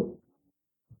be a goat.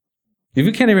 If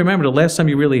you can't even remember the last time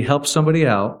you really helped somebody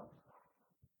out,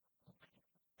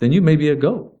 then you may be a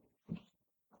goat.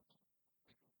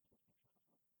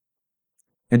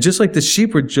 And just like the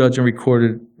sheep were judged and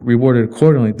rewarded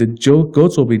accordingly, the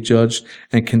goats will be judged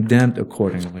and condemned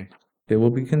accordingly. They will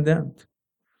be condemned.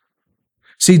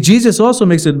 See, Jesus also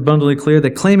makes it abundantly clear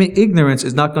that claiming ignorance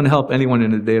is not going to help anyone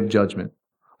in the day of judgment.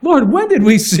 Lord, when did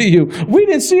we see you? We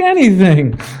didn't see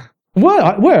anything.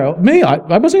 What? Where? Me?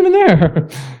 I wasn't even there.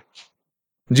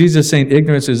 Jesus is saying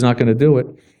ignorance is not going to do it.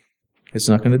 It's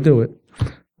not going to do it.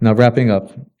 Now wrapping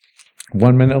up.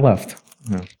 1 minute left.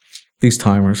 No. These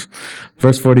timers.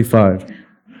 Verse 45.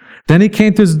 Then he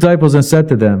came to his disciples and said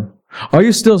to them, are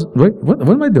you still... Wait, what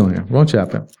am I doing here? Wrong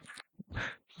chapter.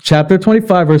 Chapter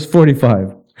 25, verse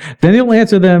 45. Then he'll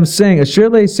answer them, saying,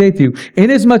 assuredly I say to you,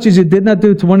 inasmuch as you did not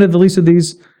do it to one of the least of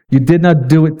these, you did not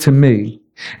do it to me.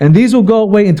 And these will go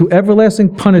away into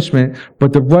everlasting punishment,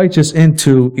 but the righteous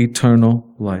into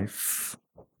eternal life.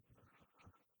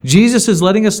 Jesus is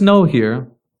letting us know here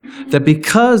that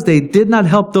because they did not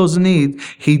help those in need,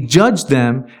 he judged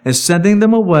them and sending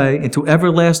them away into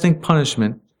everlasting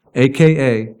punishment,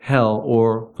 aka hell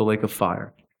or the lake of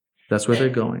fire. That's where they're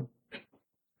going.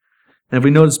 And if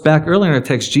we notice back earlier in our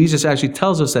text, Jesus actually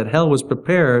tells us that hell was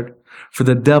prepared for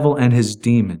the devil and his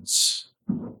demons.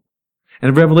 And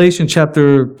in Revelation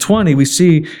chapter 20, we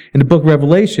see in the book of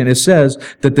Revelation, it says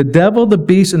that the devil, the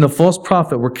beast, and the false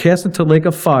prophet were cast into the lake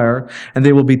of fire, and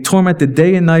they will be tormented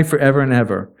day and night forever and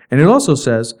ever. And it also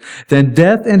says, then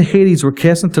death and Hades were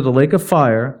cast into the lake of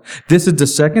fire. This is the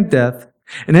second death.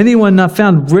 And anyone not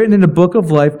found written in the book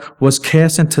of life was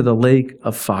cast into the lake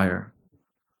of fire.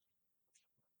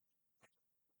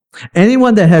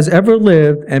 Anyone that has ever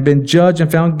lived and been judged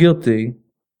and found guilty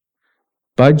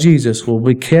by Jesus will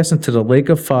be cast into the lake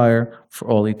of fire for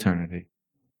all eternity.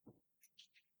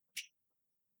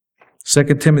 2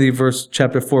 Timothy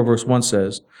chapter 4, verse 1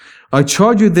 says, I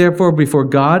charge you therefore before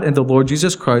God and the Lord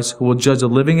Jesus Christ, who will judge the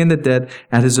living and the dead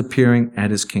at his appearing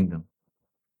at his kingdom.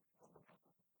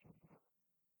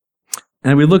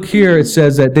 And we look here, it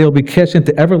says that they will be cast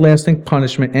into everlasting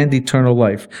punishment and eternal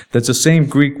life. That's the same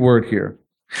Greek word here.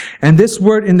 And this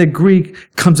word in the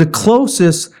Greek comes the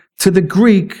closest to the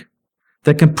Greek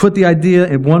that can put the idea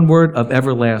in one word of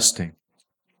everlasting.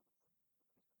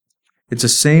 It's the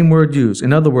same word used.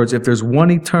 In other words, if there's one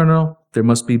eternal, there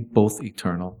must be both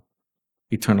eternal.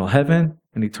 Eternal heaven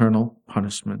and eternal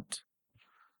punishment.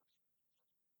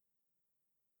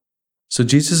 So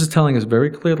Jesus is telling us very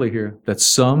clearly here that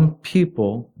some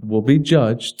people will be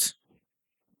judged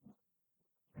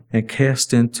and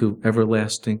cast into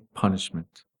everlasting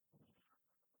punishment.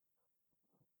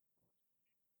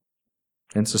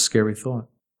 And it's a scary thought.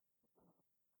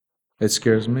 It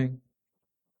scares me.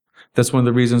 That's one of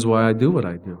the reasons why I do what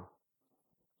I do.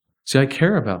 See, I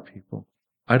care about people.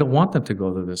 I don't want them to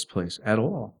go to this place at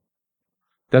all.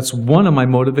 That's one of my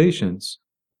motivations.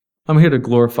 I'm here to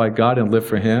glorify God and live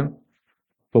for Him.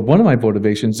 But one of my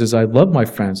motivations is I love my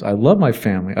friends. I love my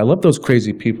family. I love those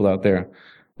crazy people out there.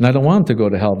 And I don't want them to go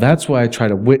to hell. That's why I try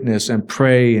to witness and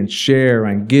pray and share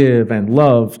and give and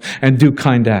love and do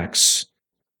kind acts.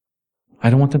 I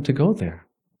don't want them to go there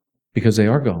because they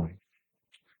are going.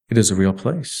 It is a real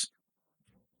place.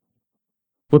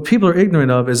 What people are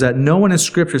ignorant of is that no one in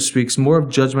Scripture speaks more of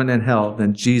judgment and hell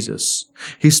than Jesus.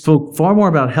 He spoke far more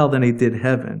about hell than he did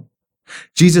heaven.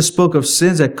 Jesus spoke of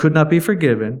sins that could not be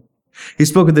forgiven. He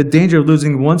spoke of the danger of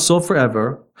losing one's soul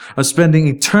forever, of spending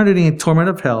eternity in torment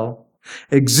of hell,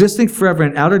 existing forever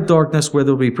in outer darkness where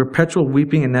there will be perpetual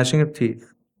weeping and gnashing of teeth.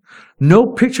 No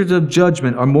pictures of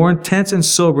judgment are more intense and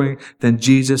sobering than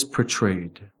Jesus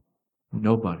portrayed.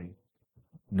 Nobody.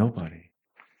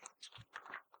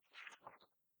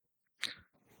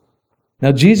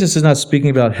 Now, Jesus is not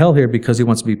speaking about hell here because he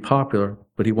wants to be popular,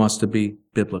 but he wants to be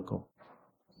biblical.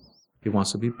 He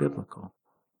wants to be biblical.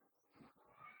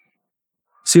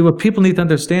 See, what people need to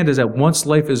understand is that once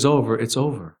life is over, it's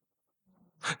over.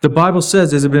 The Bible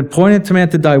says, it has been appointed to man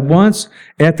to die once,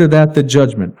 after that the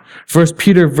judgment. 1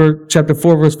 Peter chapter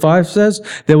 4, verse 5 says,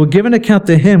 they will give an account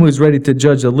to him who is ready to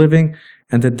judge the living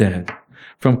and the dead.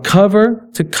 From cover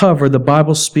to cover, the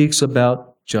Bible speaks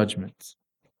about judgment.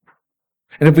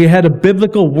 And if we had a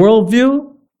biblical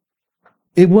worldview,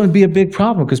 it wouldn't be a big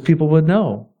problem because people would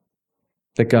know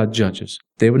that God judges.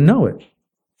 They would know it.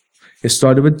 It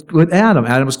started with Adam.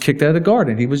 Adam was kicked out of the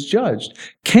garden. He was judged.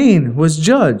 Cain was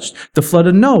judged. The flood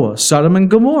of Noah, Sodom and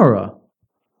Gomorrah.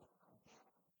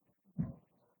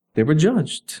 They were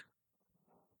judged.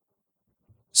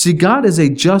 See, God is a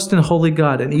just and holy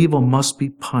God, and evil must be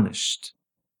punished.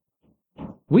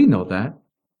 We know that.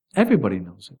 Everybody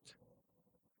knows it.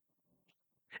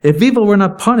 If evil were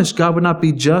not punished, God would not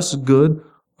be just, good,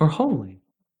 or holy.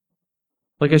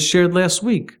 Like I shared last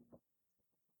week.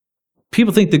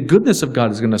 People think the goodness of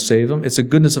God is going to save them. It's the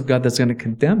goodness of God that's going to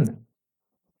condemn them.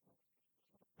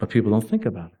 But people don't think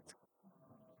about it.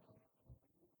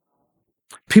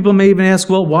 People may even ask,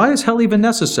 well, why is hell even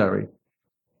necessary?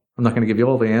 I'm not going to give you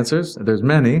all the answers. There's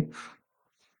many.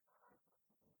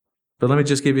 But let me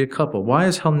just give you a couple. Why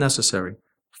is hell necessary?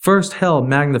 First, hell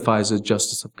magnifies the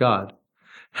justice of God.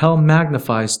 Hell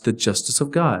magnifies the justice of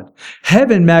God.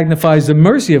 Heaven magnifies the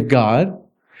mercy of God.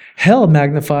 Hell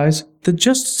magnifies the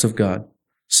justice of God.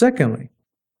 Secondly,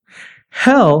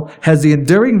 hell has the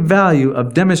enduring value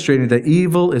of demonstrating that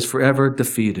evil is forever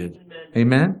defeated.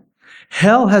 Amen?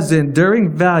 Hell has the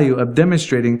enduring value of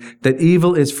demonstrating that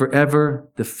evil is forever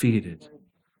defeated.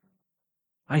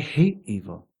 I hate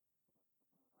evil.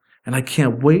 And I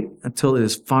can't wait until it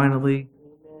is finally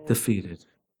defeated.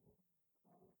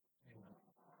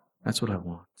 That's what I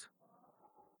want.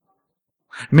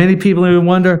 Many people even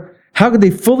wonder, how could they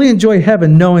fully enjoy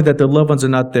heaven knowing that their loved ones are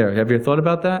not there? Have you ever thought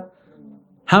about that?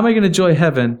 How am I going to enjoy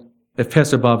heaven if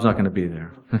Pastor Bob's not going to be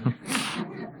there?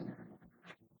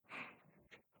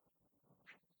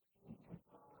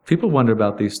 People wonder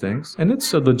about these things, and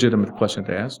it's a legitimate question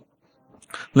to ask.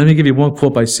 Let me give you one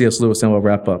quote by C.S. Lewis, and we'll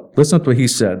wrap up. Listen to what he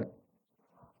said.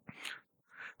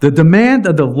 The demand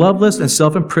of the loveless and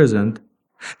self-imprisoned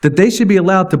that they should be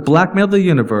allowed to blackmail the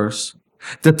universe,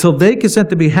 that till they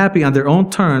consent to be happy on their own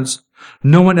terms,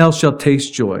 no one else shall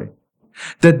taste joy.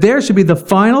 That there should be the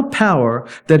final power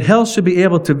that hell should be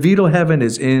able to veto heaven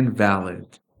is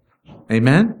invalid.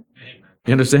 Amen?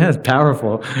 You understand? It's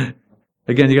powerful.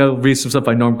 Again, you got to read some stuff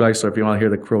by Norm Geisler if you want to hear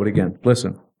the quote again.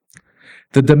 Listen.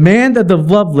 The demand of the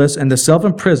loveless and the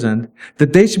self-imprisoned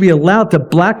that they should be allowed to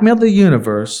blackmail the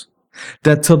universe,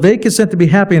 that till they consent to be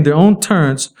happy in their own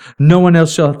terms, no one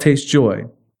else shall taste joy.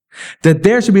 That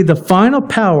there should be the final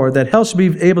power that hell should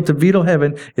be able to veto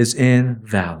heaven is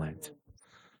invalid.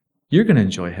 You're going to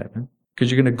enjoy heaven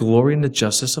because you're going to glory in the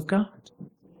justice of God.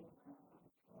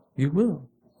 You will.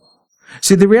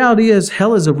 See, the reality is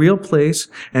hell is a real place,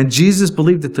 and Jesus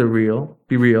believed it to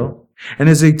be real, and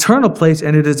it's an eternal place,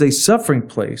 and it is a suffering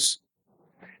place.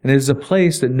 And it is a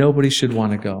place that nobody should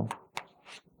want to go.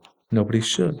 Nobody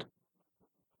should.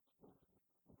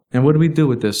 And what do we do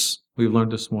with this we've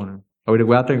learned this morning? Are we to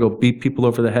go out there and go beat people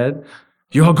over the head?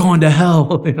 You're all going to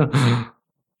hell. You know?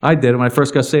 I did. When I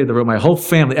first got saved, I wrote my whole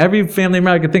family, every family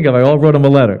member I could think of, I all wrote them a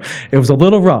letter. It was a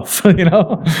little rough, you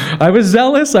know. I was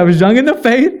zealous. I was young in the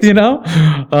faith, you know.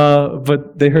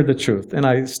 But they heard the truth. And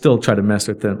I still try to mess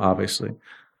with them, obviously.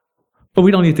 But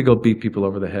we don't need to go beat people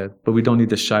over the head. But we don't need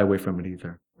to shy away from it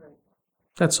either.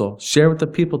 That's all. Share with the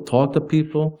people. Talk to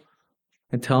people.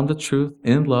 And tell them the truth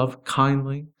in love,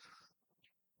 kindly.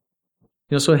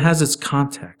 You know, so it has its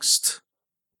context.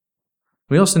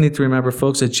 We also need to remember,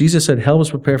 folks, that Jesus said hell was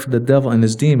prepared for the devil and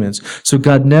his demons. So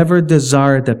God never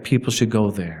desired that people should go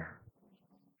there.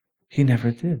 He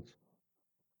never did.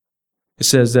 It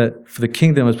says that for the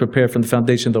kingdom was prepared from the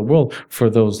foundation of the world for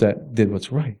those that did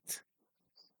what's right.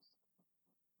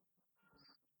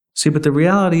 See, but the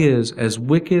reality is, as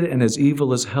wicked and as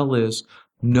evil as hell is,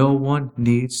 no one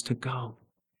needs to go.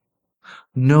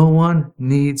 No one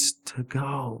needs to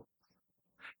go.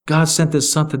 God sent His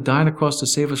Son to die on the cross to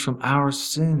save us from our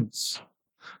sins.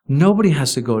 Nobody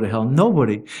has to go to hell.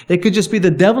 Nobody. It could just be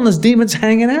the devil and his demons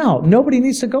hanging out. Nobody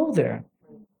needs to go there.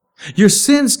 Your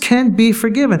sins can be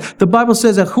forgiven. The Bible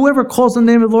says that whoever calls on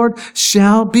the name of the Lord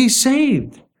shall be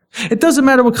saved. It doesn't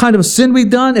matter what kind of sin we've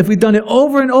done, if we've done it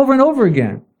over and over and over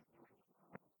again.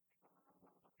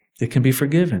 It can be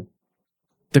forgiven.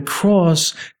 The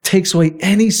cross takes away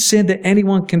any sin that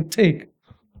anyone can take.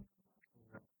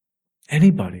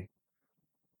 Anybody.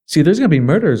 See, there's going to be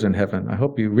murderers in heaven. I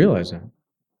hope you realize that.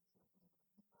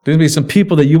 There's going to be some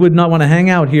people that you would not want to hang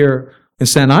out here in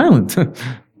Staten Island,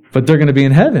 but they're going to be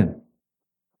in heaven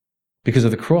because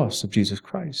of the cross of Jesus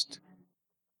Christ.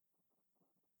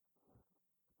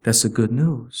 That's the good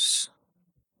news.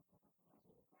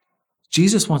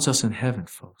 Jesus wants us in heaven,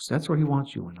 folks. That's where he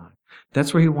wants you and I.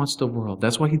 That's where he wants the world.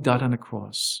 That's why he died on the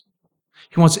cross.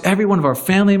 He wants every one of our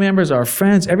family members, our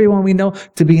friends, everyone we know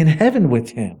to be in heaven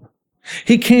with him.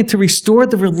 He came to restore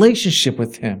the relationship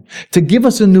with him, to give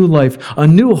us a new life, a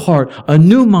new heart, a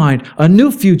new mind, a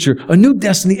new future, a new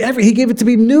destiny. He gave it to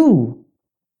be new.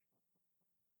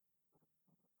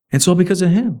 And so because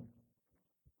of him,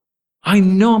 I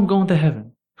know I'm going to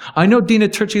heaven. I know Dina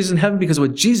Turchi is in heaven because of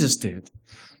what Jesus did.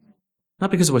 Not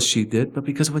because of what she did, but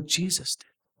because of what Jesus did.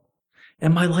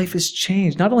 And my life has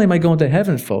changed. Not only am I going to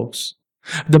heaven, folks,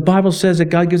 the Bible says that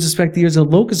God gives us back the years the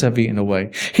locusts have eaten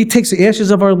away. He takes the ashes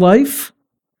of our life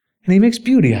and he makes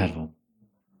beauty out of them.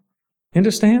 You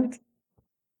understand?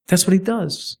 That's what he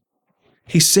does.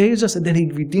 He saves us and then he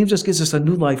redeems us, gives us a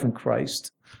new life in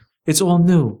Christ. It's all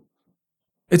new.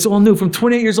 It's all new. From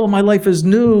 28 years old, my life is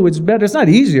new. It's better. It's not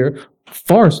easier.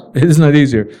 Far, it is not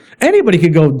easier. Anybody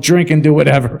could go drink and do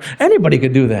whatever. Anybody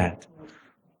could do that.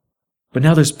 But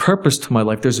now there's purpose to my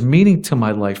life. There's meaning to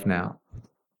my life now.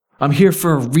 I'm here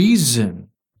for a reason.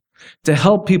 To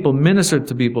help people, minister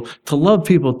to people, to love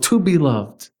people, to be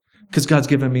loved. Because God's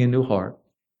given me a new heart.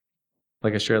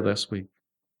 Like I shared last week.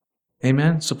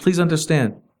 Amen? So please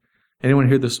understand. Anyone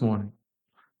here this morning?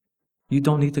 You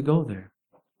don't need to go there.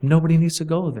 Nobody needs to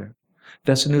go there.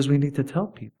 That's the news we need to tell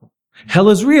people. Hell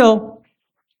is real,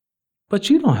 but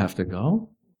you don't have to go.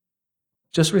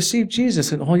 Just receive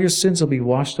Jesus and all your sins will be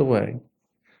washed away.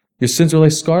 Your sins are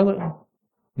like scarlet,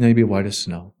 now you'll be white as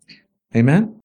snow. Amen?